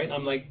daughters, right?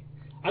 I'm like,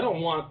 I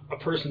don't want a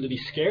person to be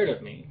scared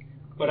of me,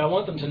 but I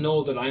want them to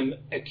know that I'm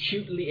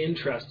acutely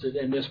interested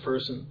in this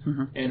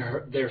person and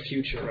their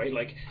future, right?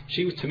 Like,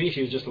 to me,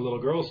 she was just a little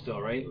girl still,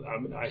 right?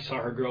 I saw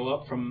her grow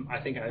up from,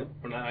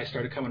 when I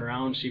started coming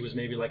around, she was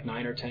maybe like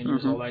 9 or 10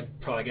 years old. I'd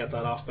probably get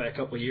that off by a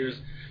couple of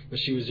years, but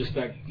she was just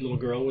that little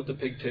girl with the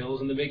pigtails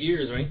and the big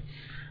ears, right?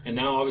 And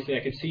now, obviously, I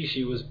could see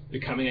she was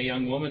becoming a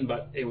young woman,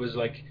 but it was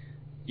like,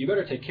 you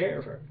better take care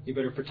of her. You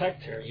better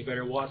protect her. You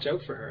better watch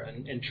out for her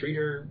and treat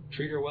her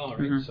well,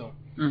 right? So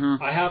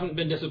I haven't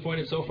been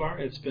disappointed so far.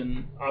 It's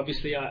been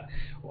obviously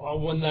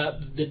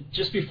when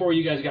just before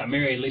you guys got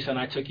married, Lisa and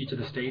I took you to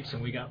the States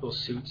and we got those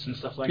suits and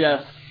stuff like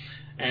that.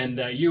 And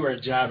you were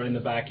jabbing in the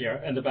back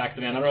of the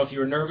van. I don't know if you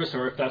were nervous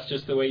or if that's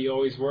just the way you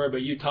always were,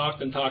 but you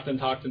talked and talked and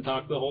talked and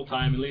talked the whole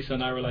time. And Lisa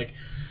and I were like,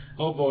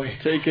 oh boy.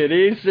 Take it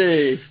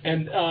easy.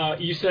 And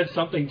you said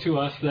something to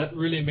us that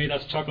really made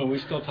us chuckle. We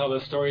still tell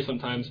this story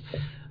sometimes.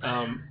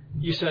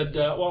 You said,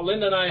 well,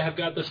 Linda and I have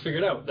got this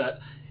figured out, that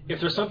if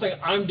there's something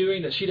I'm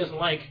doing that she doesn't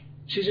like,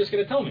 she's just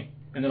going to tell me,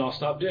 and then I'll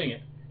stop doing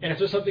it. And if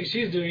there's something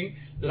she's doing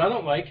that I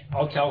don't like,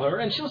 I'll tell her,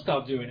 and she'll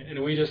stop doing it.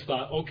 And we just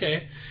thought,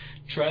 okay,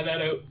 try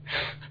that out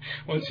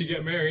once you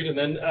get married. And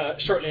then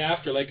shortly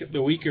after, like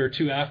the week or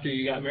two after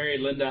you got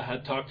married, Linda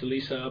had talked to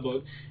Lisa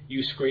about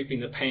you scraping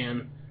the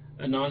pan,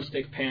 a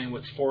non-stick pan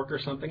with fork or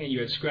something, and you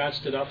had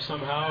scratched it up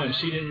somehow, and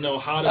she didn't know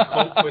how to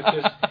cope with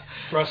this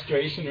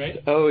frustration,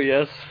 right? Oh,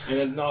 yes. And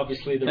then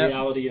obviously the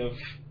reality of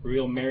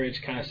real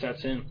marriage kind of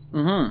sets in.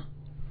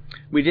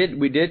 We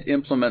did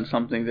implement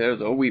something there,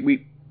 though.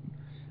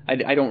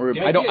 I don't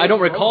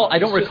recall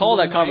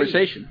that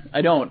conversation.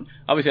 I don't.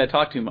 Obviously, I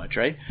talk too much,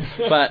 right?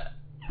 But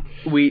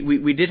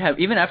we did have,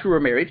 even after we were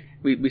married,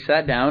 we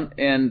sat down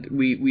and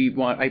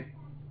I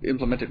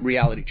implemented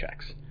reality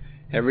checks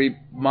every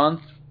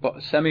month,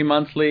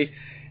 semi-monthly.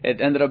 It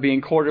ended up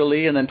being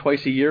quarterly, and then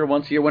twice a year,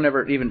 once a year,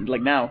 whenever. Even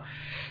like now,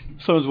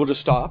 sometimes we'll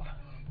just stop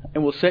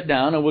and we'll sit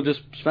down and we'll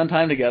just spend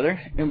time together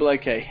and be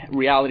like, okay,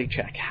 reality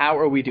check. How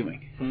are we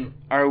doing?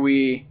 Are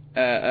we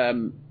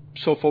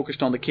so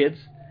focused on the kids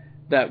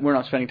that we're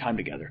not spending time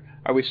together?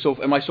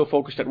 Am I so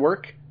focused at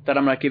work that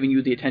I'm not giving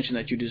you the attention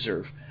that you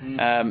deserve?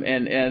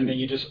 And then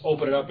you just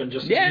open it up and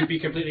just you be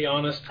completely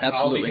honest.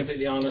 Absolutely. I'll be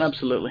completely honest.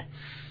 Absolutely.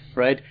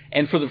 Right.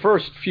 And for the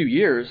first few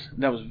years,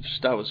 that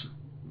was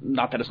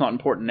not that it's not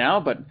important now,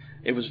 but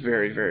it was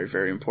very, very,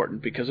 very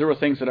important, because there were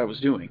things that I was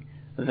doing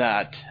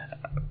that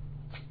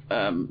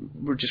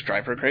would just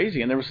drive her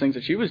crazy, and there was things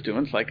that she was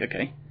doing. It's like,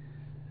 okay.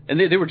 And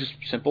they were just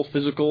simple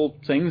physical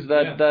things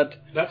that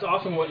that's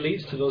often what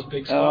leads to those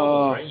big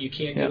squabbles, right? You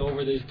can't get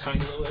over these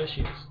tiny little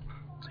issues.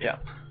 Yeah.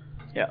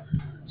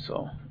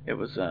 So it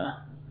was.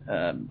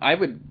 I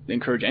would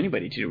encourage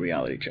anybody to do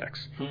reality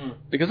checks,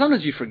 because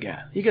sometimes you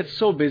forget. You get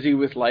so busy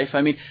with life.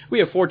 I mean, we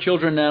have 4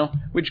 children now.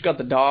 We just got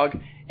the dog,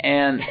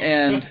 and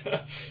Linda.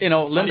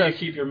 How do you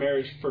keep your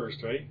marriage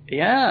first, right?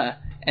 Yeah,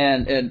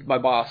 and my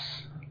boss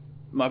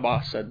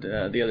said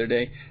the other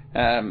day.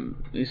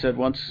 He said,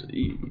 once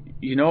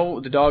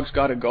the dog's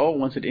got to go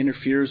once it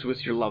interferes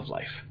with your love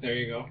life. There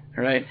you go.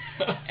 Right,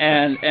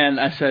 and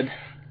I said,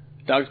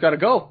 dog's got to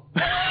go.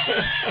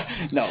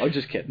 No, I'm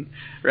just kidding.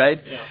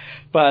 Right. Yeah.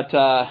 But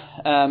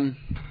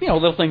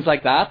little things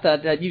like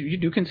that you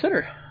do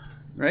consider,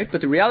 right? But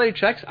the reality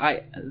checks,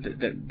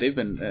 they've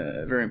been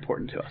very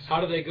important to us.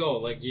 How do they go?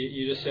 Like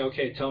you just say,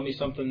 okay, tell me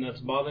something that's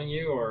bothering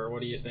you, or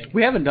what do you think?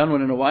 We haven't done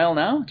one in a while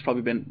now. It's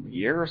probably been a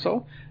year or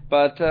so.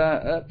 But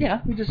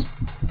we just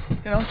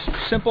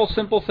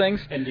simple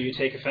things. And do you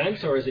take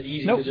offense, or is it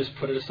easy to just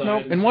put it aside?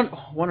 Nope. And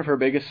one of her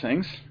biggest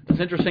things, as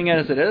interesting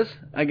as it is,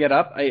 I get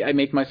up, I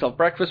make myself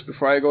breakfast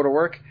before I go to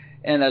work,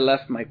 and I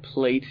left my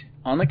plate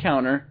on the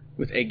counter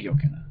with egg yolk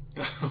in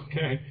it.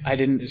 Okay. I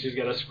didn't. And she's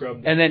got to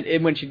scrub. And then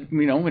when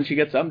she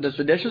gets up and does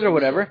the dishes or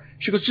whatever,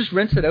 she goes, just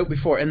rinse it out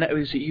before. And it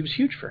was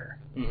huge for her.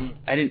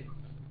 I didn't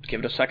give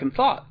it a second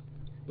thought.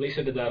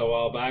 Lisa did that a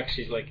while back.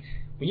 She's like,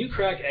 when you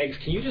crack eggs,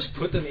 can you just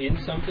put them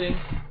in something,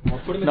 or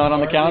put them in not on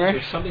the counter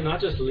or something,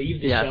 not just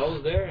leave the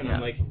shells there? And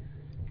I'm like,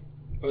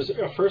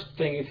 the first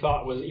thing you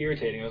thought was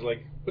irritating. I was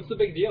like, what's the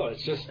big deal?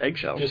 It's just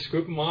eggshells. Just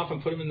scoop them off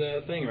and put them in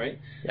the thing, right?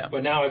 Yeah.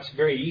 But now it's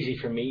very easy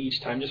for me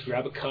each time. Just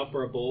grab a cup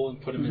or a bowl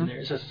and put them in there.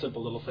 It's just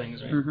simple little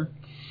things, right?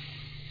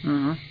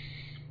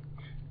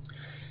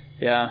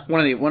 Yeah.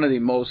 One of the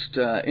most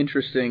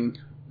interesting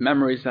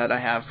memories that I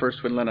have,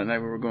 first when Linda and I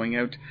were going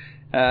out,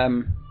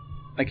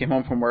 I came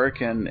home from work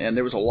and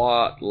there was a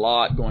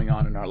lot going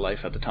on in our life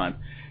at the time.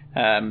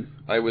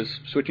 I was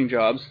switching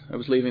jobs. I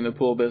was leaving the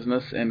pool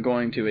business and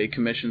going to a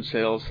commission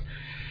sales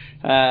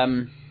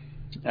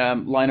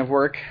line of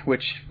work,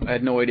 which I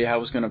had no idea how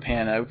it was going to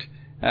pan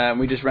out.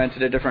 We just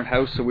rented a different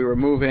house, so we were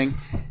moving,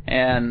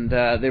 and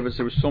there was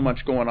so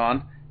much going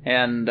on.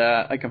 And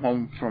I come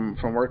home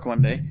from work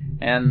one day,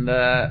 and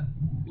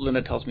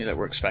Linda tells me that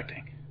we're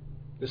expecting.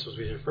 This was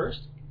with your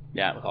first?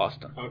 Yeah, with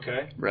Austin.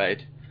 Okay.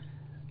 Right.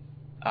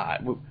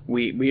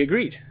 We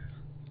agreed.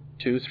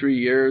 2-3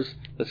 years.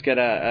 Let's get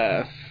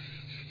a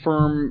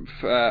firm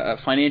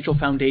financial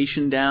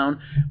foundation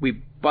down.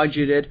 We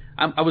budgeted.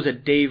 I was a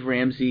Dave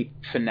Ramsey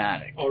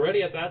fanatic.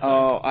 Already at that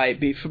time?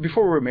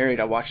 Before we were married,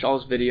 I watched all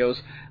his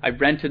videos. I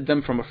rented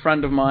them from a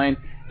friend of mine.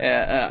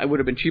 It would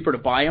have been cheaper to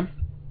buy them.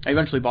 I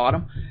eventually bought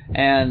them,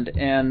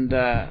 and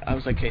I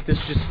was like, hey, this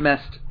just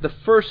messed. The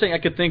first thing I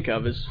could think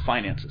of is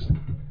finances.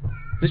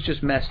 This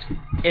just messed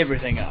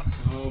everything up.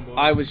 Oh boy.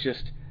 I was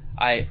just,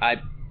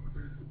 I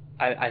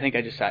think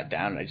I just sat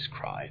down and I just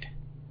cried.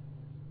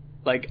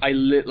 Like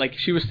like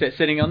she was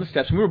sitting on the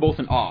steps, and we were both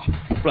in awe.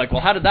 We're like,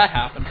 well, how did that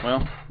happen?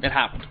 Well, it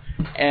happened,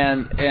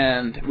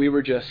 and we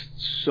were just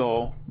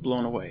so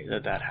blown away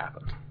that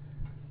happened.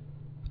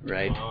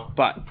 Right, Wow.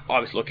 but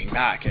always looking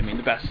back, I mean,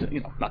 the best,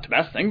 not the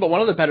best thing, but one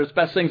of the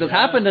best things that's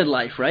happened in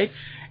life, right?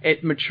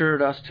 It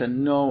matured us to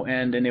no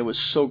end, and it was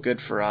so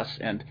good for us,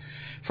 and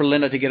for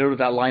Linda to get out of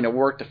that line of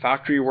work, the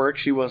factory work,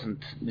 she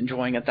wasn't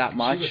enjoying it that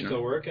much. She was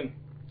still working.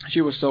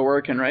 She was still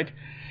working, right?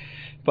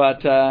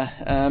 But,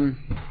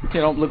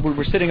 look,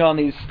 we're sitting on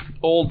these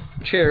old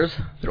chairs.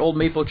 They're old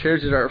maple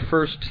chairs. These are our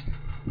first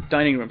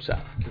dining room set.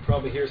 You can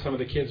probably hear some of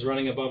the kids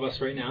running above us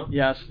right now.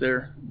 Yes,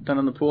 they're done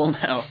in the pool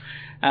now.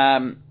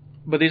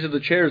 But these are the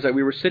chairs that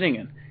we were sitting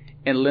in.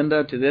 And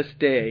Linda, to this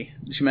day,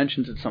 she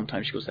mentions it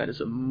sometimes. She goes, that is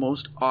the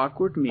most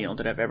awkward meal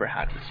that I've ever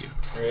had with you.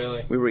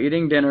 Really? We were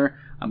eating dinner.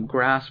 I'm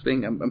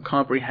grasping. I'm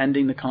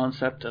comprehending the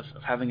concept of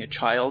having a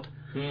child.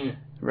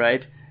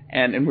 Right?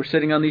 And we're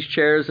sitting on these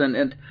chairs, and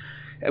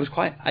it was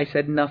quiet. I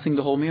said nothing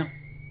the whole meal.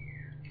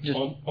 Just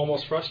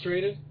almost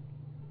frustrated?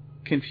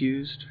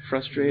 Confused,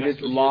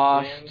 frustrated,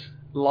 lost.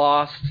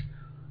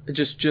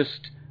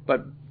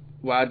 But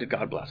wow, did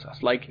God bless us.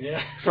 Like,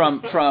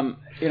 from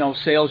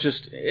sales,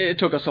 it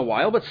took us a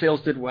while, but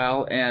sales did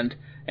well, and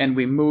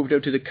we moved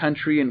out to the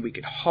country, and we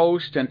could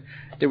host, and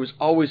there was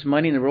always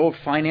money in the road,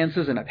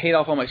 finances, and I paid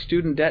off all my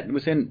student debt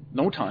within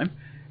no time,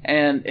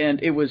 and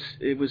it was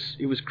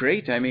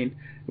great. I mean,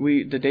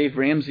 the Dave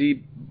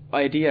Ramsey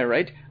idea,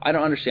 right? I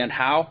don't understand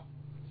how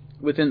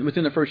within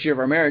the first year of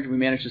our marriage we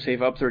managed to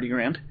save up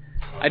 $30,000.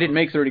 I didn't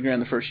make $30,000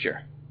 the first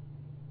year.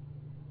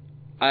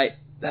 I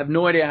have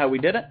no idea how we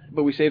did it,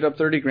 but we saved up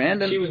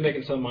 $30,000. And she was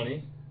making some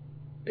money.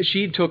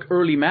 She took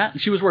early mat.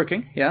 She was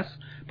working, yes,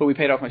 but we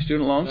paid off my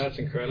student loans. That's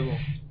incredible.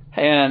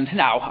 And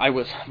now I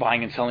was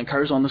buying and selling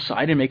cars on the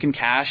side and making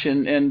cash,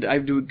 and I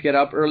would get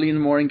up early in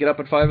the morning, get up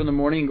at 5 in the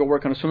morning, and go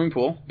work on a swimming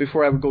pool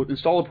before I would go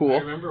install a pool. I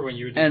remember when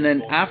you were doing and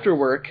then after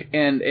work,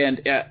 and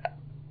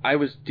I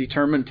was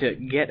determined to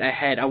get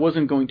ahead. I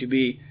wasn't going to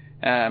be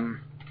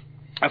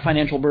a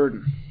financial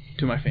burden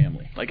to my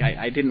family. Like,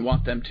 I didn't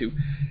want them to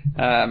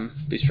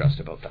be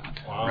stressed about that.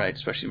 Wow. Right?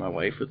 Especially my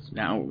wife with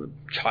now a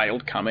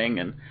child coming,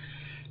 and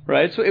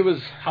right. So it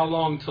was. How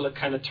long till it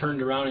kind of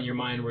turned around in your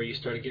mind where you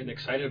started getting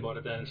excited about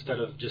it then, instead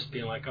of just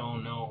being like, oh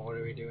no, what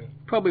are we doing?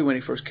 Probably when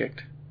he first kicked.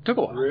 It took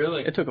a while.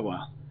 Really? It took a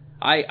while.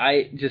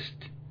 I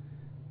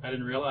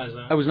didn't realize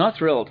that. I was not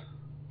thrilled.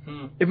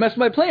 It messed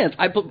my plans.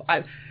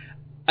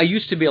 I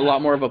used to be a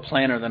lot more of a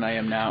planner than I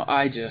am now.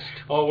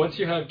 Once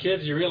you have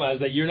kids, you realize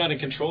that you're not in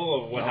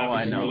control of what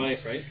happens in your life,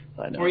 right?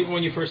 I know. Or even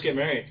when you first get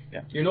married.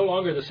 Yeah. You're no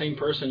longer the same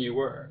person you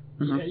were.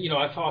 Mm-hmm.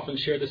 I've often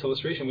shared this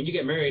illustration. When you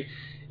get married,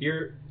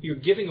 you're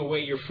giving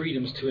away your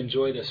freedoms to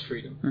enjoy this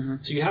freedom. Mm-hmm.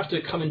 So you have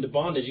to come into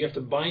bondage. You have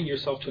to bind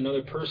yourself to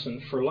another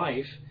person for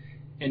life.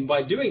 And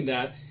by doing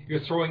that, you're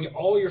throwing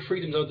all your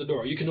freedoms out the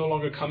door. You can no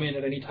longer come in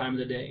at any time of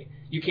the day.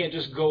 You can't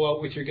just go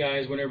out with your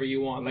guys whenever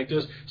you want. Like,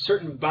 there's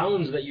certain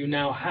bounds that you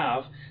now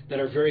have that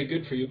are very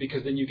good for you,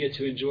 because then you get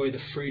to enjoy the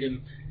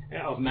freedom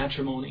of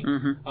matrimony,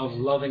 of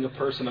loving a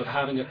person, of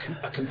having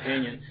a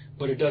companion.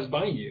 But it does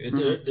bind you.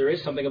 There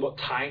is something about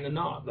tying the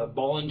knot, the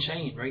ball and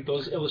chain, right?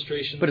 Those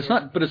illustrations. But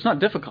it's not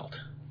difficult.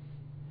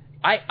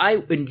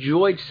 I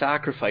enjoyed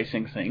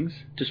sacrificing things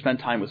to spend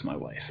time with my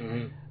wife.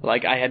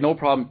 Like, I had no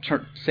problem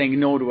saying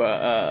no to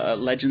a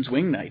Legends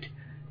Wing night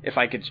if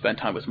I could spend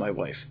time with my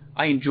wife.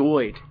 I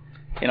enjoyed.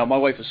 My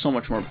wife is so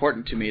much more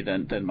important to me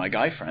than my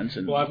guy friends,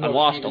 and I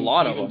lost a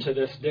lot of them. To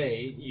this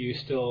day, you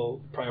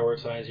still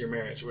prioritize your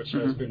marriage, which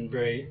has been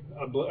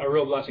a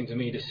real blessing to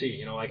me to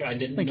see. Like, I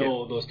didn't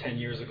know those 10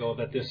 years ago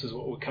that this is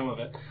what would come of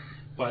it.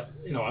 But,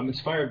 I'm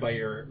inspired by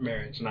your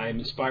marriage, and I'm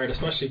inspired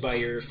especially by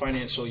your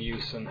financial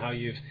use and how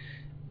you've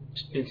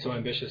been so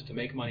ambitious to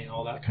make money and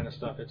all that kind of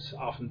stuff. It's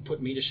often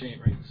put me to shame,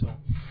 right? So.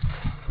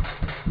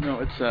 No,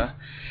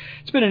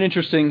 it's been an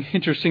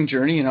interesting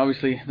journey, and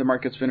obviously the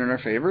market's been in our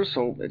favor,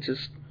 so it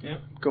just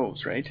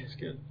goes, right? It's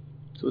good.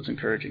 So it's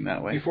encouraging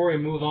that way. Before we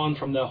move on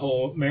from the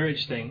whole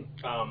marriage thing,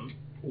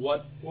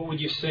 what would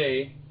you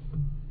say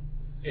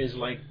is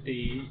like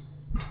the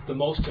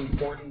most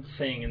important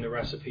thing in the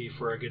recipe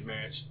for a good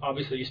marriage?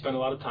 Obviously, you spend a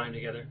lot of time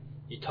together.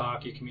 You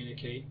talk, you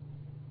communicate.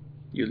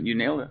 You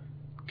nailed it.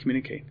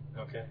 Communicate.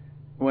 Okay.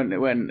 When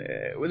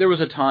there was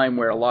a time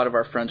where a lot of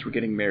our friends were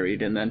getting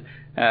married, and then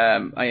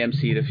I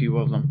emceed a few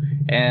of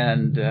them,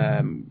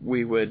 and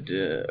we would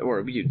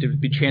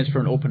there'd be chance for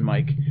an open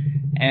mic,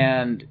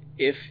 and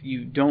if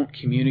you don't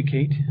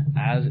communicate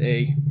as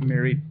a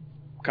married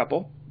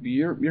couple,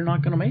 you're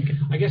not going to make it.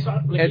 I guess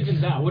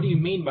even that. What do you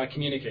mean by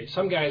communicate?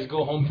 Some guys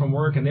go home from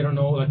work and they don't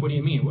know. Like, what do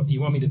you mean? You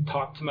want me to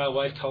talk to my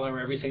wife, tell her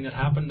everything that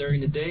happened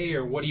during the day,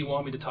 or what do you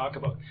want me to talk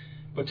about?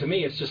 But to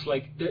me, it's just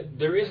like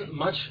there isn't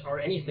much or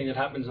anything that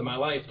happens in my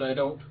life that I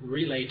don't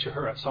relay to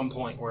her at some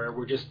point, where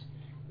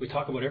we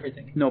talk about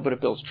everything. No, but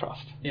it builds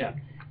trust. Yeah.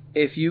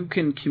 If you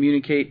can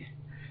communicate,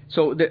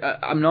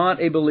 I'm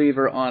not a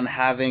believer on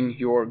having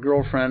your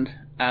girlfriend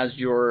as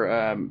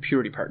your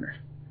purity partner.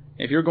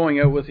 If you're going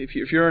out with, if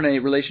you're in a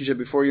relationship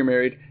before you're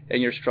married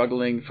and you're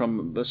struggling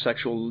from the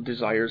sexual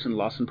desires and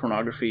lust and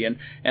pornography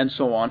and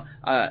so on,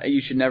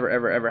 you should never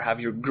ever have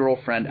your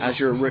girlfriend as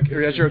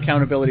your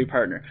accountability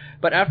partner.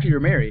 But after you're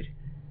married,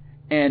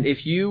 and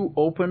if you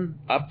open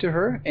up to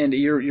her and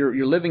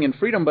you're living in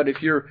freedom, but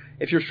if you're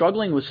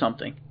struggling with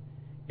something,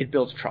 it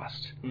builds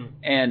trust.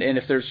 And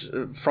if there's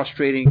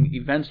frustrating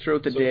events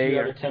throughout the day, if you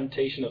have a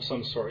temptation of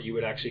some sort, you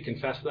would actually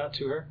confess that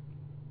to her?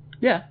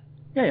 Yeah.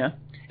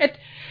 It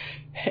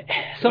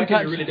sometimes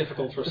that can be really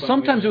difficult for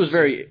sometimes it was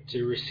very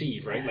to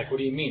receive, right? Like, what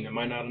do you mean? Am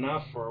I not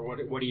enough, or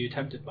what are you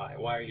tempted by?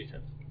 Why are you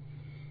tempted?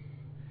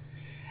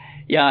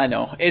 Yeah, I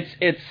know.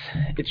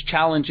 It's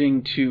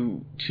challenging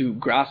to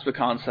grasp the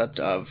concept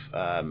of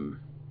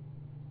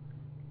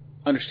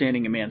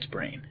understanding a man's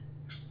brain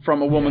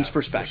from a woman's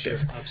perspective,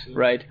 sure.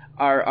 right?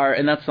 Our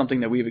and that's something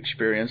that we've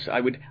experienced.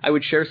 I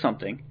would share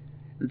something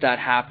that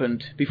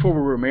happened before we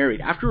were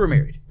married. After we were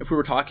married, if we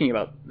were talking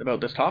about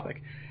this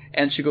topic,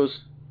 and she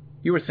goes,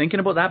 "You were thinking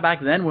about that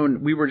back then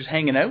when we were just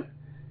hanging out?"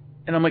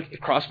 And I'm like,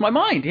 "It crossed my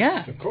mind,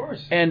 yeah." Of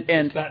course. And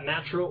it's that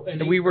natural.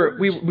 And we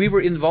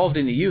were involved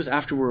in the youth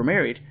after we were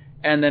married,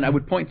 and then I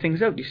would point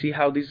things out. You see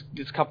how these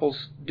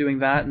couples doing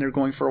that, and they're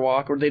going for a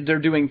walk, or they're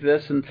doing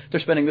this, and they're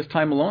spending this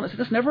time alone. I said,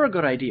 that's never a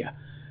good idea.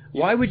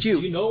 Why would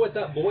you? Do you know what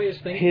that boy is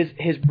thinking?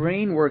 His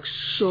brain works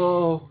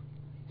so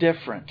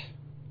different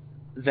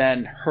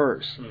than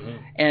hers. Mm-hmm.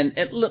 And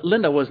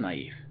Linda was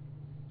naive.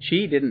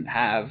 She didn't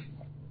have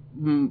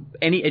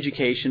any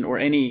education or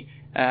any.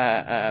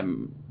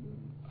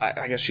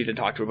 I guess she did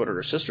talk to her about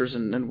her sisters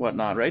and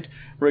whatnot, right?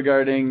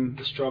 Regarding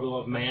the struggle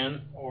of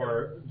man,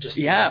 or just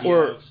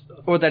or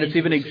that it's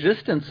even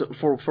existence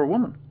for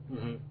women,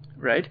 mm-hmm.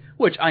 right?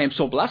 Which I am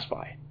so blessed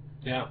by.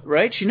 Yeah.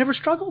 Right? She never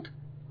struggled.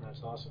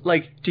 That's awesome.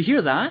 Like, to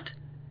hear that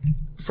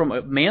from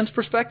a man's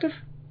perspective,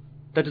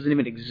 that doesn't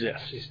even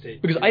exist.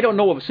 Because I don't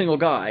know of a single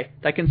guy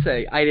that can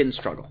say I didn't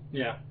struggle.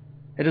 Yeah.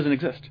 It doesn't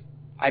exist.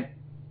 I've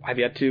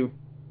yet to,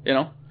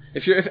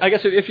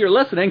 If you're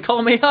listening,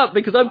 call me up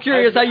because I'm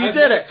curious how you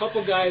did it. A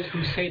couple guys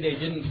who say they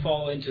didn't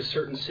fall into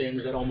certain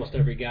sins that almost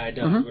every guy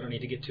does. Mm-hmm. We don't need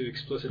to get too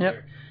explicit yep.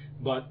 here,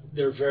 but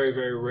they're very,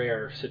 very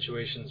rare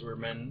situations where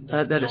men.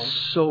 That is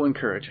so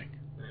encouraging.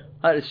 Yeah.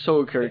 That is so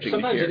encouraging.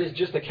 Sometimes to hear. it is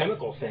just a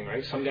chemical thing,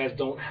 right? Some guys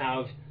don't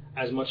have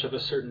as much of a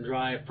certain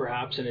drive,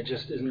 perhaps, and it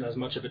just isn't as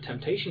much of a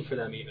temptation for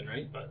them, even,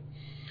 right? But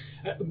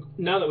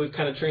now that we've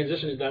kind of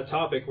transitioned to that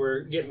topic,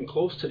 we're getting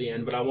close to the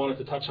end, but I wanted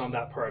to touch on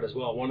that part as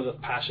well. One of the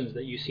passions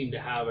that you seem to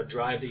have, a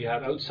drive that you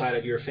have outside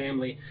of your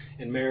family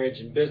and marriage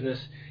and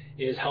business,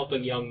 is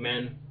helping young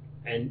men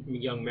and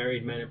young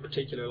married men in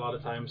particular a lot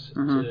of times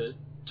mm-hmm.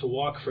 to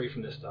walk free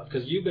from this stuff.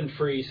 Because you've been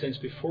free since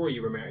before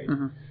you were married.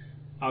 Mm-hmm.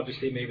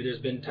 Obviously, maybe there's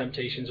been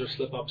temptations or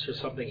slip-ups or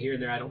something here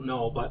and there, I don't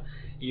know, but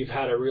you've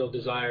had a real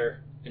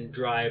desire and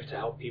drive to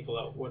help people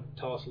out.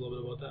 Tell us a little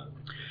bit about that.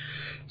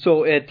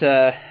 So it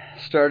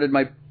started,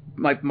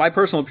 my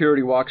personal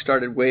purity walk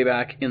started way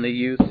back in the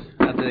youth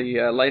at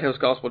the Lighthouse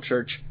Gospel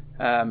Church.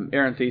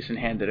 Aaron Thiessen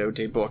handed out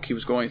a book. He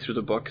was going through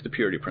the book, The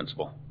Purity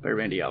Principle by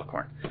Randy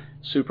Alcorn.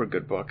 Super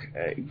good book.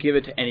 Give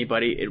it to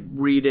anybody.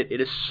 Read it.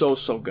 It is so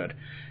good.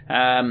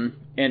 And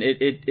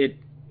it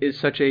is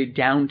such a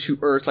down to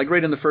earth. Like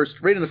right in the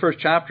first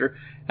chapter.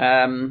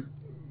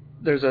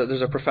 There's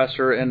a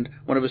professor and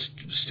one of his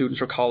students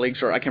or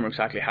colleagues, or I can't remember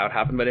exactly how it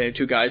happened, but anyway,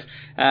 two guys.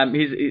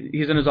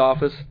 He's in his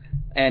office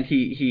and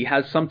he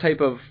has some type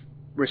of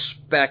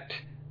respect.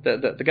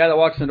 The guy that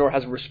walks in the door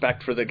has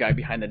respect for the guy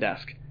behind the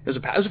desk. It was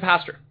a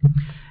pastor,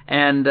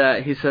 and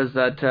he says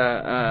that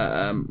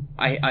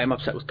I'm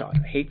upset with God.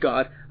 I hate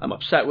God. I'm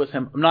upset with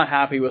him. I'm not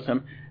happy with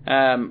him.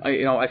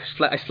 I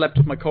slept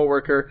with my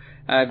coworker.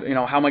 How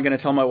am I going to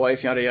tell my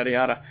wife? Yada yada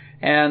yada.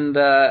 And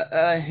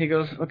he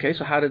goes, okay,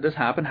 so how did this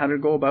happen? How did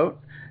it go about?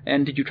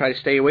 And did you try to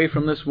stay away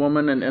from this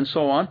woman and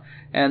so on?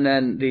 And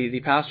then the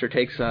pastor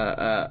takes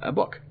a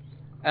book.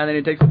 And then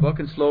he takes the book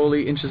and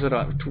slowly inches it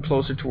up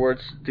closer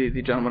towards the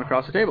gentleman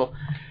across the table.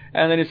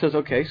 And then he says,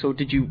 okay, so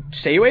did you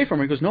stay away from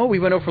her? He goes, no, we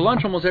went out for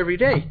lunch almost every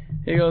day.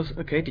 He goes,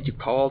 okay, did you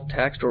call,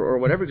 text, or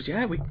whatever? He goes,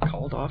 yeah, we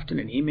called often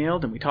and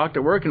emailed and we talked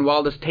at work. And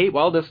while this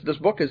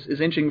book is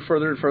inching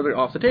further and further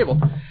off the table,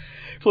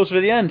 closer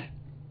to the end,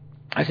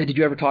 I said, did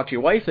you ever talk to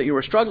your wife that you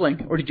were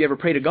struggling? Or did you ever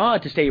pray to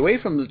God to stay away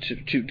from them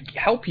to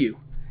help you?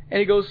 And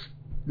he goes,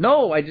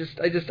 no, I just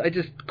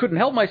couldn't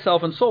help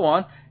myself and so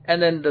on. And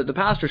then the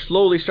pastor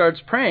slowly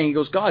starts praying. He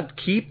goes, God,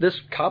 keep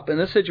this cup and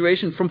this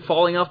situation from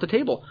falling off the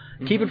table.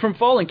 Mm-hmm. Keep it from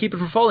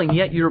falling.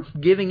 Yet you're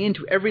giving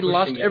into every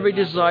lust, every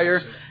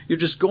desire. You're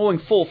just going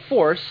full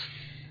force,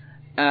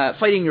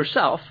 fighting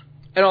yourself.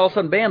 And all of a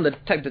sudden, bam,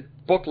 the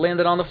book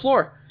landed on the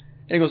floor.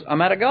 And he goes, I'm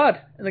mad at God.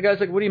 And the guy's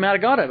like, what are you mad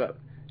at God about?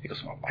 He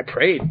goes, well, I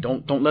prayed.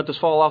 Don't let this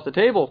fall off the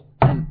table.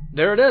 And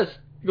there it is.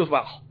 He goes,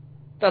 well,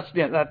 that's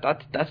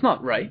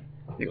not right.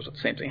 He goes, well,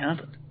 the same thing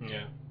happened.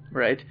 Yeah.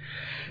 Right?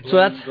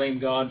 Blame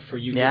God for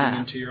you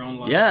getting into your own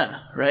life. Yeah,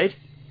 right?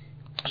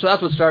 So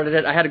that's what started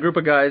it. I had a group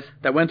of guys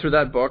that went through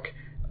that book.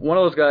 One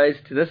of those guys,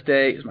 to this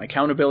day, is my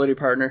accountability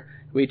partner.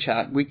 We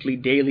chat weekly,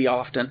 daily,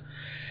 often.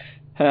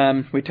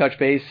 We touch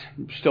base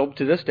still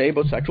to this day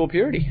about sexual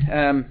purity.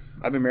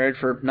 I've been married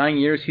for 9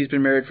 years. He's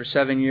been married for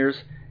 7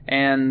 years,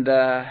 and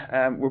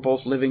we're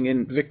both living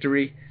in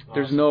victory. Awesome.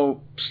 There's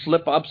no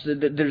slip-ups.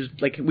 There's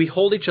we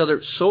hold each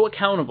other so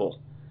accountable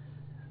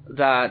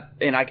that,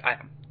 and I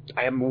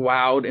am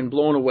wowed and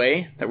blown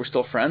away that we're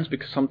still friends,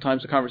 because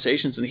sometimes the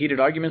conversations and the heated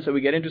arguments that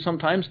we get into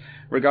sometimes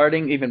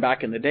regarding even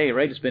back in the day,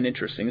 right? It's been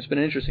interesting. It's been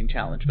an interesting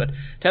challenge, but to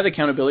have the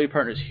accountability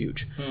partner is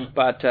huge.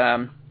 But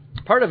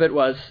part of it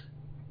was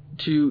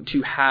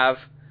to have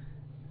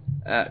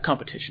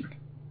competition.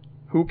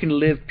 Who can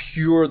live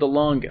pure the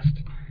longest?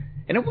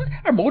 And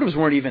our motives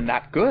weren't even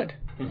that good.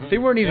 Mm-hmm. They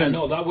weren't even...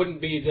 no, that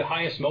wouldn't be the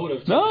highest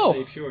motive to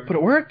stay pure. But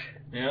it worked.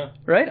 Yeah.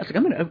 Right? I was like,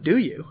 I'm going to outdo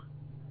you.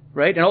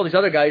 Right? And all these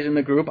other guys in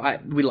the group,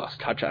 we lost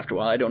touch after a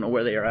while. I don't know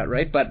where they are at,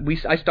 right? But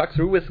I stuck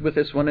through with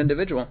this one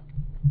individual.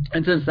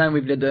 And since then,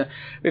 we've done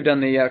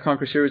the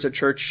Conquer series at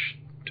church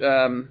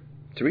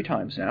 3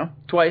 times now.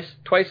 Twice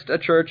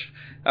at church.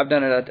 I've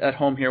done it at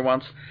home here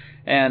once.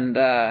 And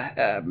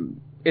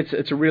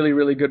it's a really,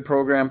 really good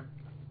program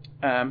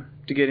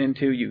to get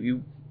into.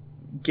 You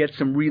get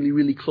some really,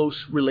 really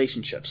close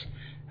relationships.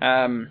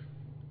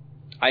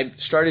 I've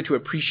started to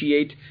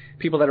appreciate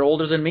people that are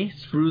older than me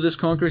through this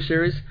Conquer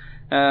series,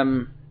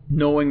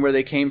 knowing where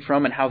they came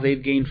from and how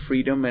they've gained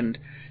freedom, and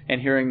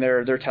hearing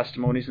their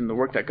testimonies and the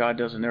work that God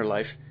does in their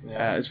life.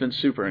 It's been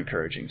super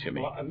encouraging to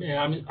me. Well, I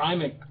mean,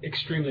 I'm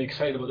extremely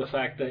excited about the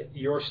fact that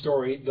your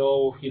story,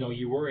 though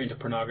you were into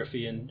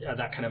pornography and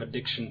that kind of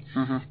addiction,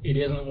 mm-hmm. It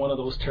isn't one of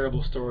those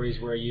terrible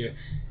stories where you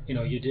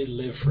did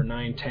live for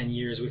 9-10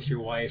 years with your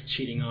wife,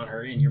 cheating on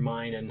her in your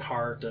mind and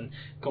heart, and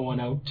going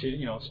out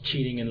to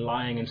cheating and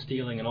lying and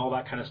stealing and all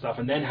that kind of stuff,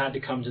 and then had to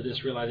come to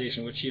this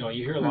realization, which you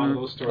hear a lot of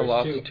those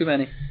stories too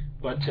many.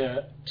 But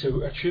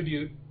to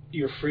attribute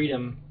your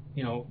freedom,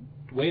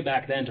 way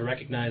back then, to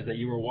recognize that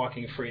you were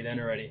walking free then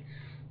already,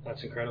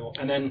 that's incredible.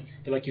 And then,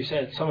 like you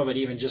said, some of it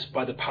even just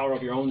by the power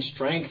of your own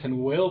strength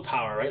and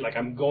willpower, right? Like,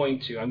 I'm going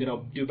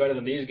to do better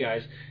than these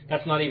guys.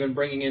 That's not even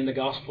bringing in the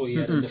gospel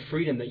yet, mm-hmm. and the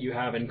freedom that you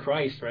have in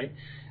Christ, right?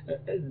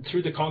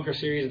 Through the Conquer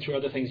series and through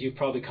other things, you've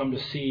probably come to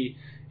see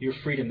your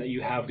freedom that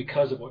you have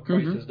because of what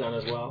Christ mm-hmm. has done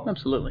as well.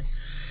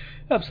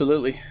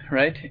 Absolutely,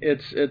 right?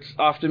 It's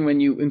often when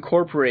you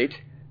incorporate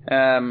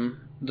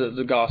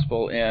the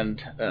gospel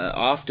and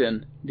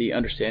often the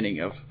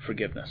understanding of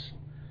forgiveness.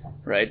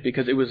 Right,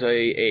 because it was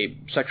a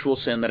sexual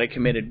sin that I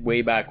committed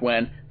way back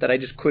when that I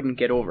just couldn't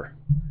get over.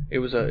 It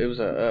was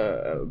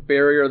a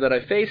barrier that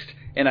I faced,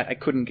 and I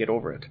couldn't get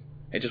over it.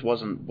 It just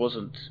wasn't.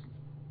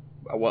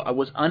 I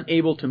was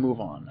unable to move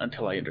on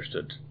until I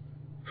understood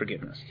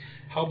forgiveness.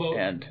 How about?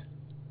 And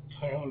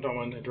I don't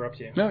want to interrupt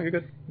you. No, you're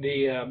good.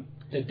 The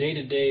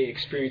day-to-day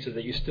experiences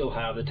that you still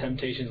have, the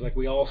temptations, like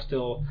we all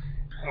still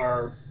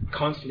are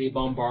constantly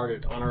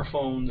bombarded on our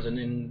phones and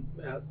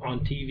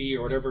on TV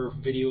or whatever,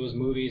 videos,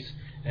 movies,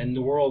 and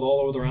the world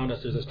all over around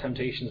us. There's those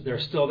temptations.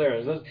 They're still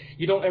there.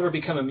 You don't ever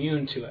become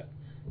immune to it.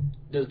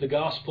 Does the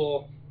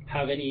gospel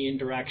have any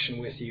interaction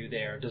with you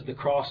there? Does the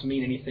cross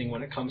mean anything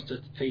when it comes to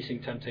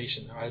facing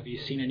temptation? Or have you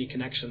seen any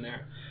connection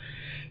there?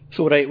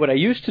 So what I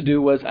used to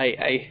do was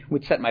I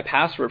would set my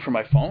password for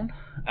my phone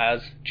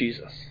as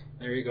Jesus.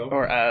 There you go.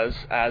 Or as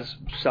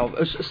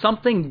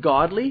something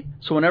godly.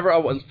 So whenever I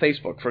was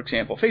Facebook, for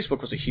example,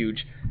 Facebook was a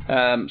huge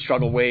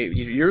struggle way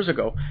years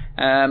ago.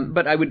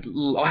 But I would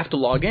have to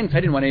log in because I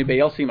didn't want anybody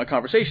else seeing my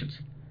conversations.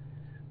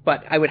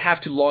 But I would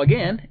have to log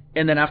in,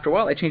 and then after a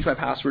while, I changed my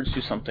passwords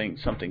to something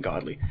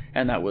godly,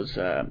 and that was huge.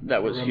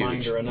 A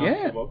reminder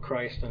enough about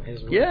Christ and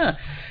His word. Yeah.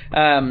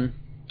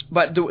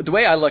 But the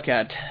way I look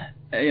at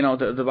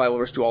the Bible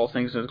verse, do all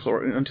things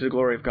unto the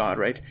glory of God,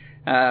 right?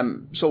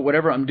 So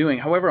whatever I'm doing,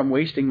 however I'm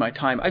wasting my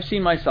time, I've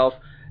seen myself,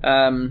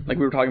 like we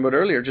were talking about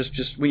earlier,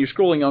 just when you're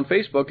scrolling on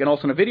Facebook and all of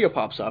a sudden a video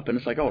pops up and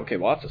it's like, oh, okay,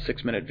 well, that's a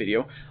 6-minute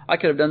video. I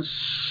could have done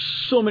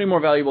so many more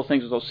valuable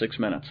things with those 6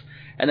 minutes.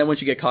 And then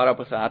once you get caught up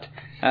with that...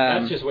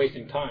 that's just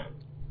wasting time.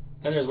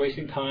 And there's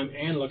wasting time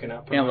and looking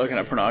at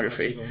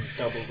pornography. Even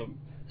double them.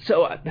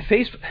 So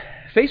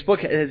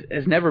Facebook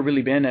has never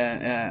really been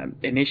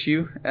an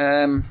issue.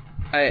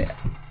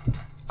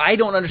 I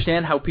don't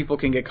understand how people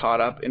can get caught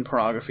up in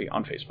pornography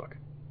on Facebook,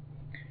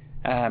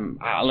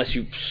 unless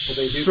you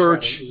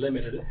search.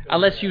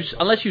 Unless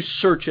you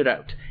search it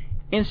out.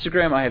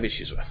 Instagram, I have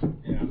issues with.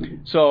 Yeah.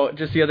 So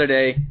just the other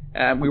day,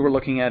 we were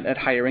looking at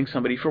hiring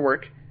somebody for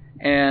work,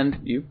 and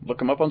you look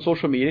them up on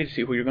social media to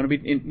see who you're going to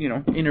be,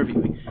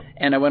 interviewing.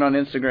 And I went on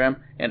Instagram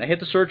and I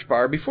hit the search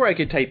bar before I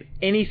could type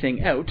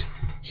anything out.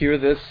 Here,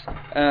 this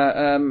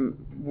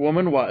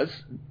woman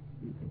was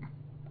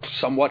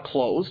somewhat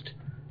clothed.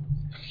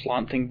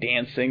 Flaunting,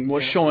 dancing,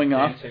 was showing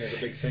off. Dancing is a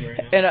big thing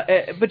right now.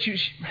 And but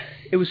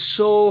it was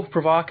so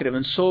provocative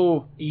and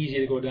so easy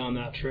to go down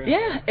that trail.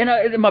 Yeah,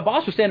 and my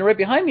boss was standing right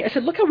behind me. I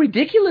said, "Look how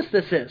ridiculous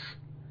this is!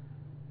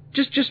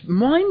 Just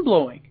mind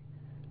blowing,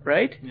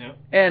 right?" Yeah.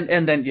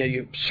 And then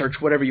you search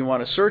whatever you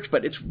want to search,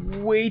 but it's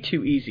way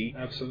too easy.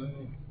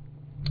 Absolutely.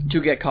 To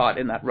get caught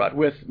in that rut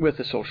with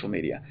the social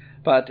media.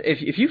 But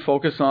if you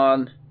focus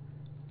on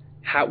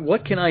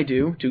what can I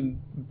do to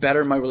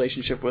better my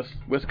relationship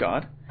with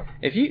God?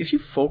 If you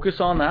focus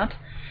on that,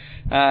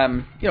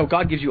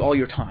 God gives you all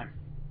your time,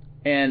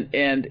 and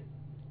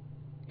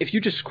if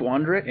you just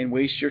squander it and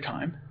waste your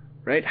time,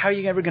 right? How are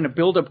you ever going to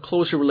build a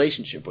closer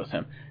relationship with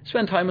Him?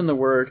 Spend time in the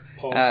Word.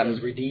 Paul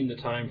says, "Redeem the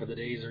time, for the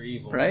days are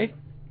evil." Right.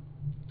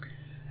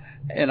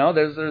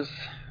 There's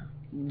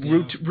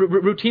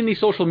routinely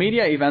social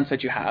media events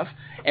that you have,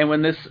 and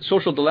when this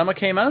social dilemma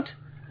came out,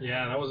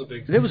 that was a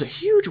big thing. There was a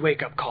huge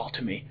wake-up call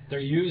to me. They're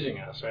using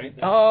us, right?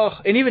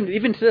 And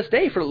even to this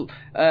day, for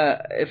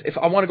if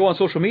I want to go on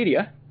social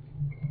media,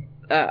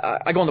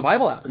 I go on the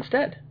Bible app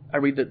instead. I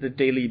read the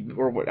daily,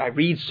 or I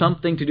read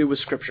something to do with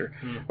Scripture,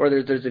 or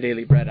there's a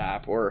Daily Bread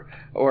app, or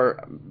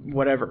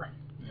whatever.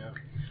 Yeah,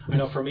 I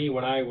know. For me,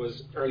 when I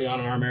was early on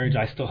in our marriage,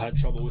 I still had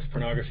trouble with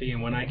pornography,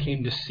 and when I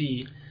came to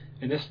see.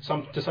 And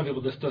to some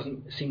people, this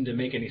doesn't seem to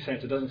make any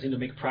sense. It doesn't seem to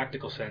make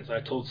practical sense.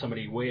 I told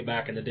somebody way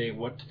back in the day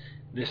what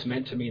this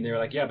meant to me, and they were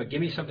like, "Yeah, but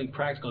give me something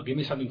practical. Give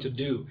me something to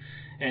do."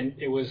 And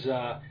it was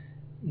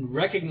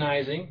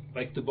recognizing,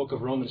 like the book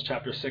of Romans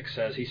chapter 6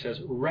 says, he says,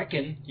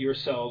 "Reckon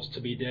yourselves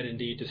to be dead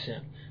indeed to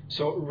sin."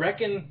 So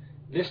reckon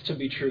this to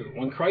be true.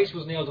 When Christ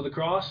was nailed to the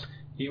cross,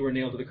 you were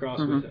nailed to the cross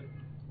with Him.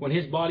 When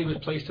His body was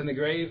placed in the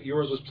grave,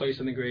 yours was placed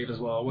in the grave as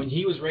well. When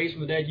He was raised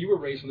from the dead, you were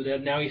raised from the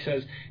dead. Now He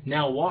says,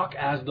 now walk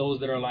as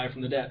those that are alive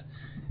from the dead.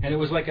 And it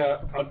was like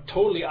a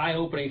totally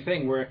eye-opening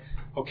thing where,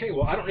 okay,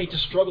 well, I don't need to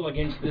struggle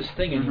against this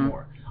thing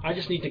anymore. I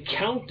just need to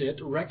count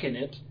it, reckon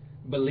it,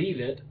 believe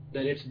it,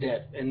 that it's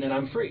dead, and then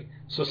I'm free.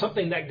 So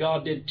something that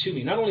God did to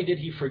me. Not only did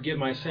He forgive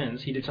my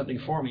sins, He did something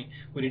for me,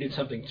 but He did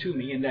something to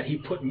me in that He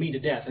put me to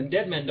death. And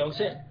dead men don't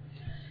sin.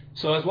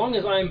 So as long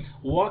as I'm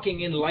walking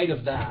in light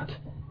of that,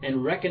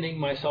 and reckoning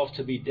myself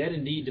to be dead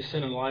indeed to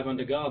sin and alive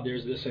unto God,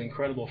 there's this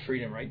incredible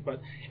freedom, right?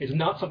 But it's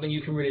not something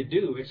you can really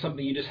do. It's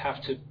something you just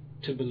have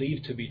to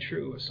believe to be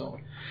true. So,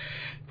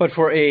 but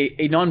for a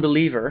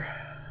non-believer,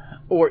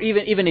 or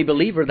even a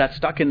believer that's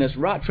stuck in this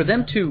rut, for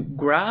them to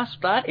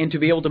grasp that and to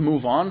be able to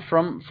move on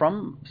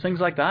from things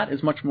like that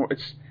is much more.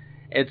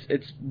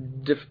 It's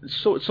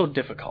so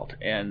difficult,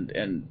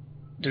 and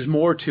there's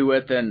more to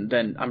it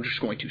than I'm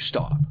just going to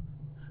stop.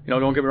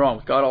 Don't get me wrong.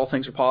 With God, all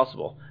things are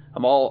possible.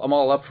 I'm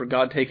all up for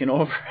God taking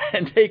over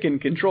and taking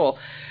control.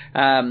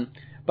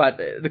 But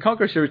the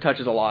Conqueror series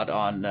touches a lot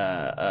on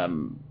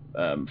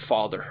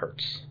father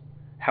hurts.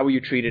 How were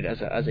you treated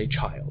as a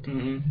child?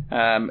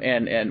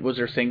 And was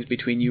there things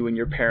between you and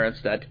your parents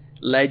that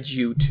led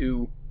you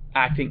to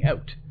acting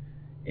out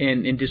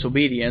in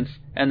disobedience?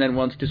 And then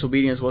once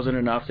disobedience wasn't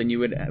enough, then you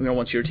would,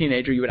 once you're a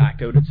teenager, you would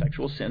act out in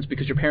sexual sins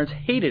because your parents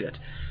hated it.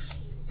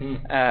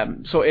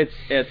 So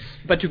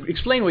but to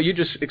explain what you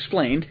just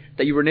explained,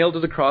 that you were nailed to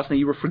the cross and that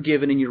you were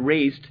forgiven and you're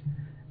raised,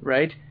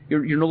 right?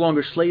 You're no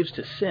longer slaves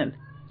to sin.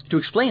 To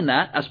explain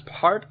that as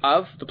part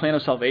of the plan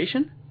of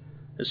salvation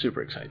is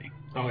super exciting.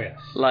 Oh yes.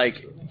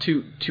 Like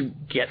to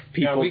get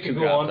people. Yeah, we could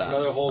go on for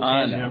another whole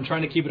tangent. I'm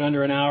trying to keep it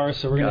under an hour,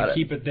 so we're going to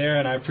keep it there.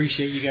 And I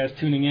appreciate you guys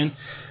tuning in.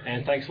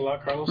 And thanks a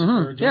lot, Carlos.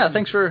 For joining me.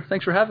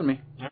 Thanks for having me.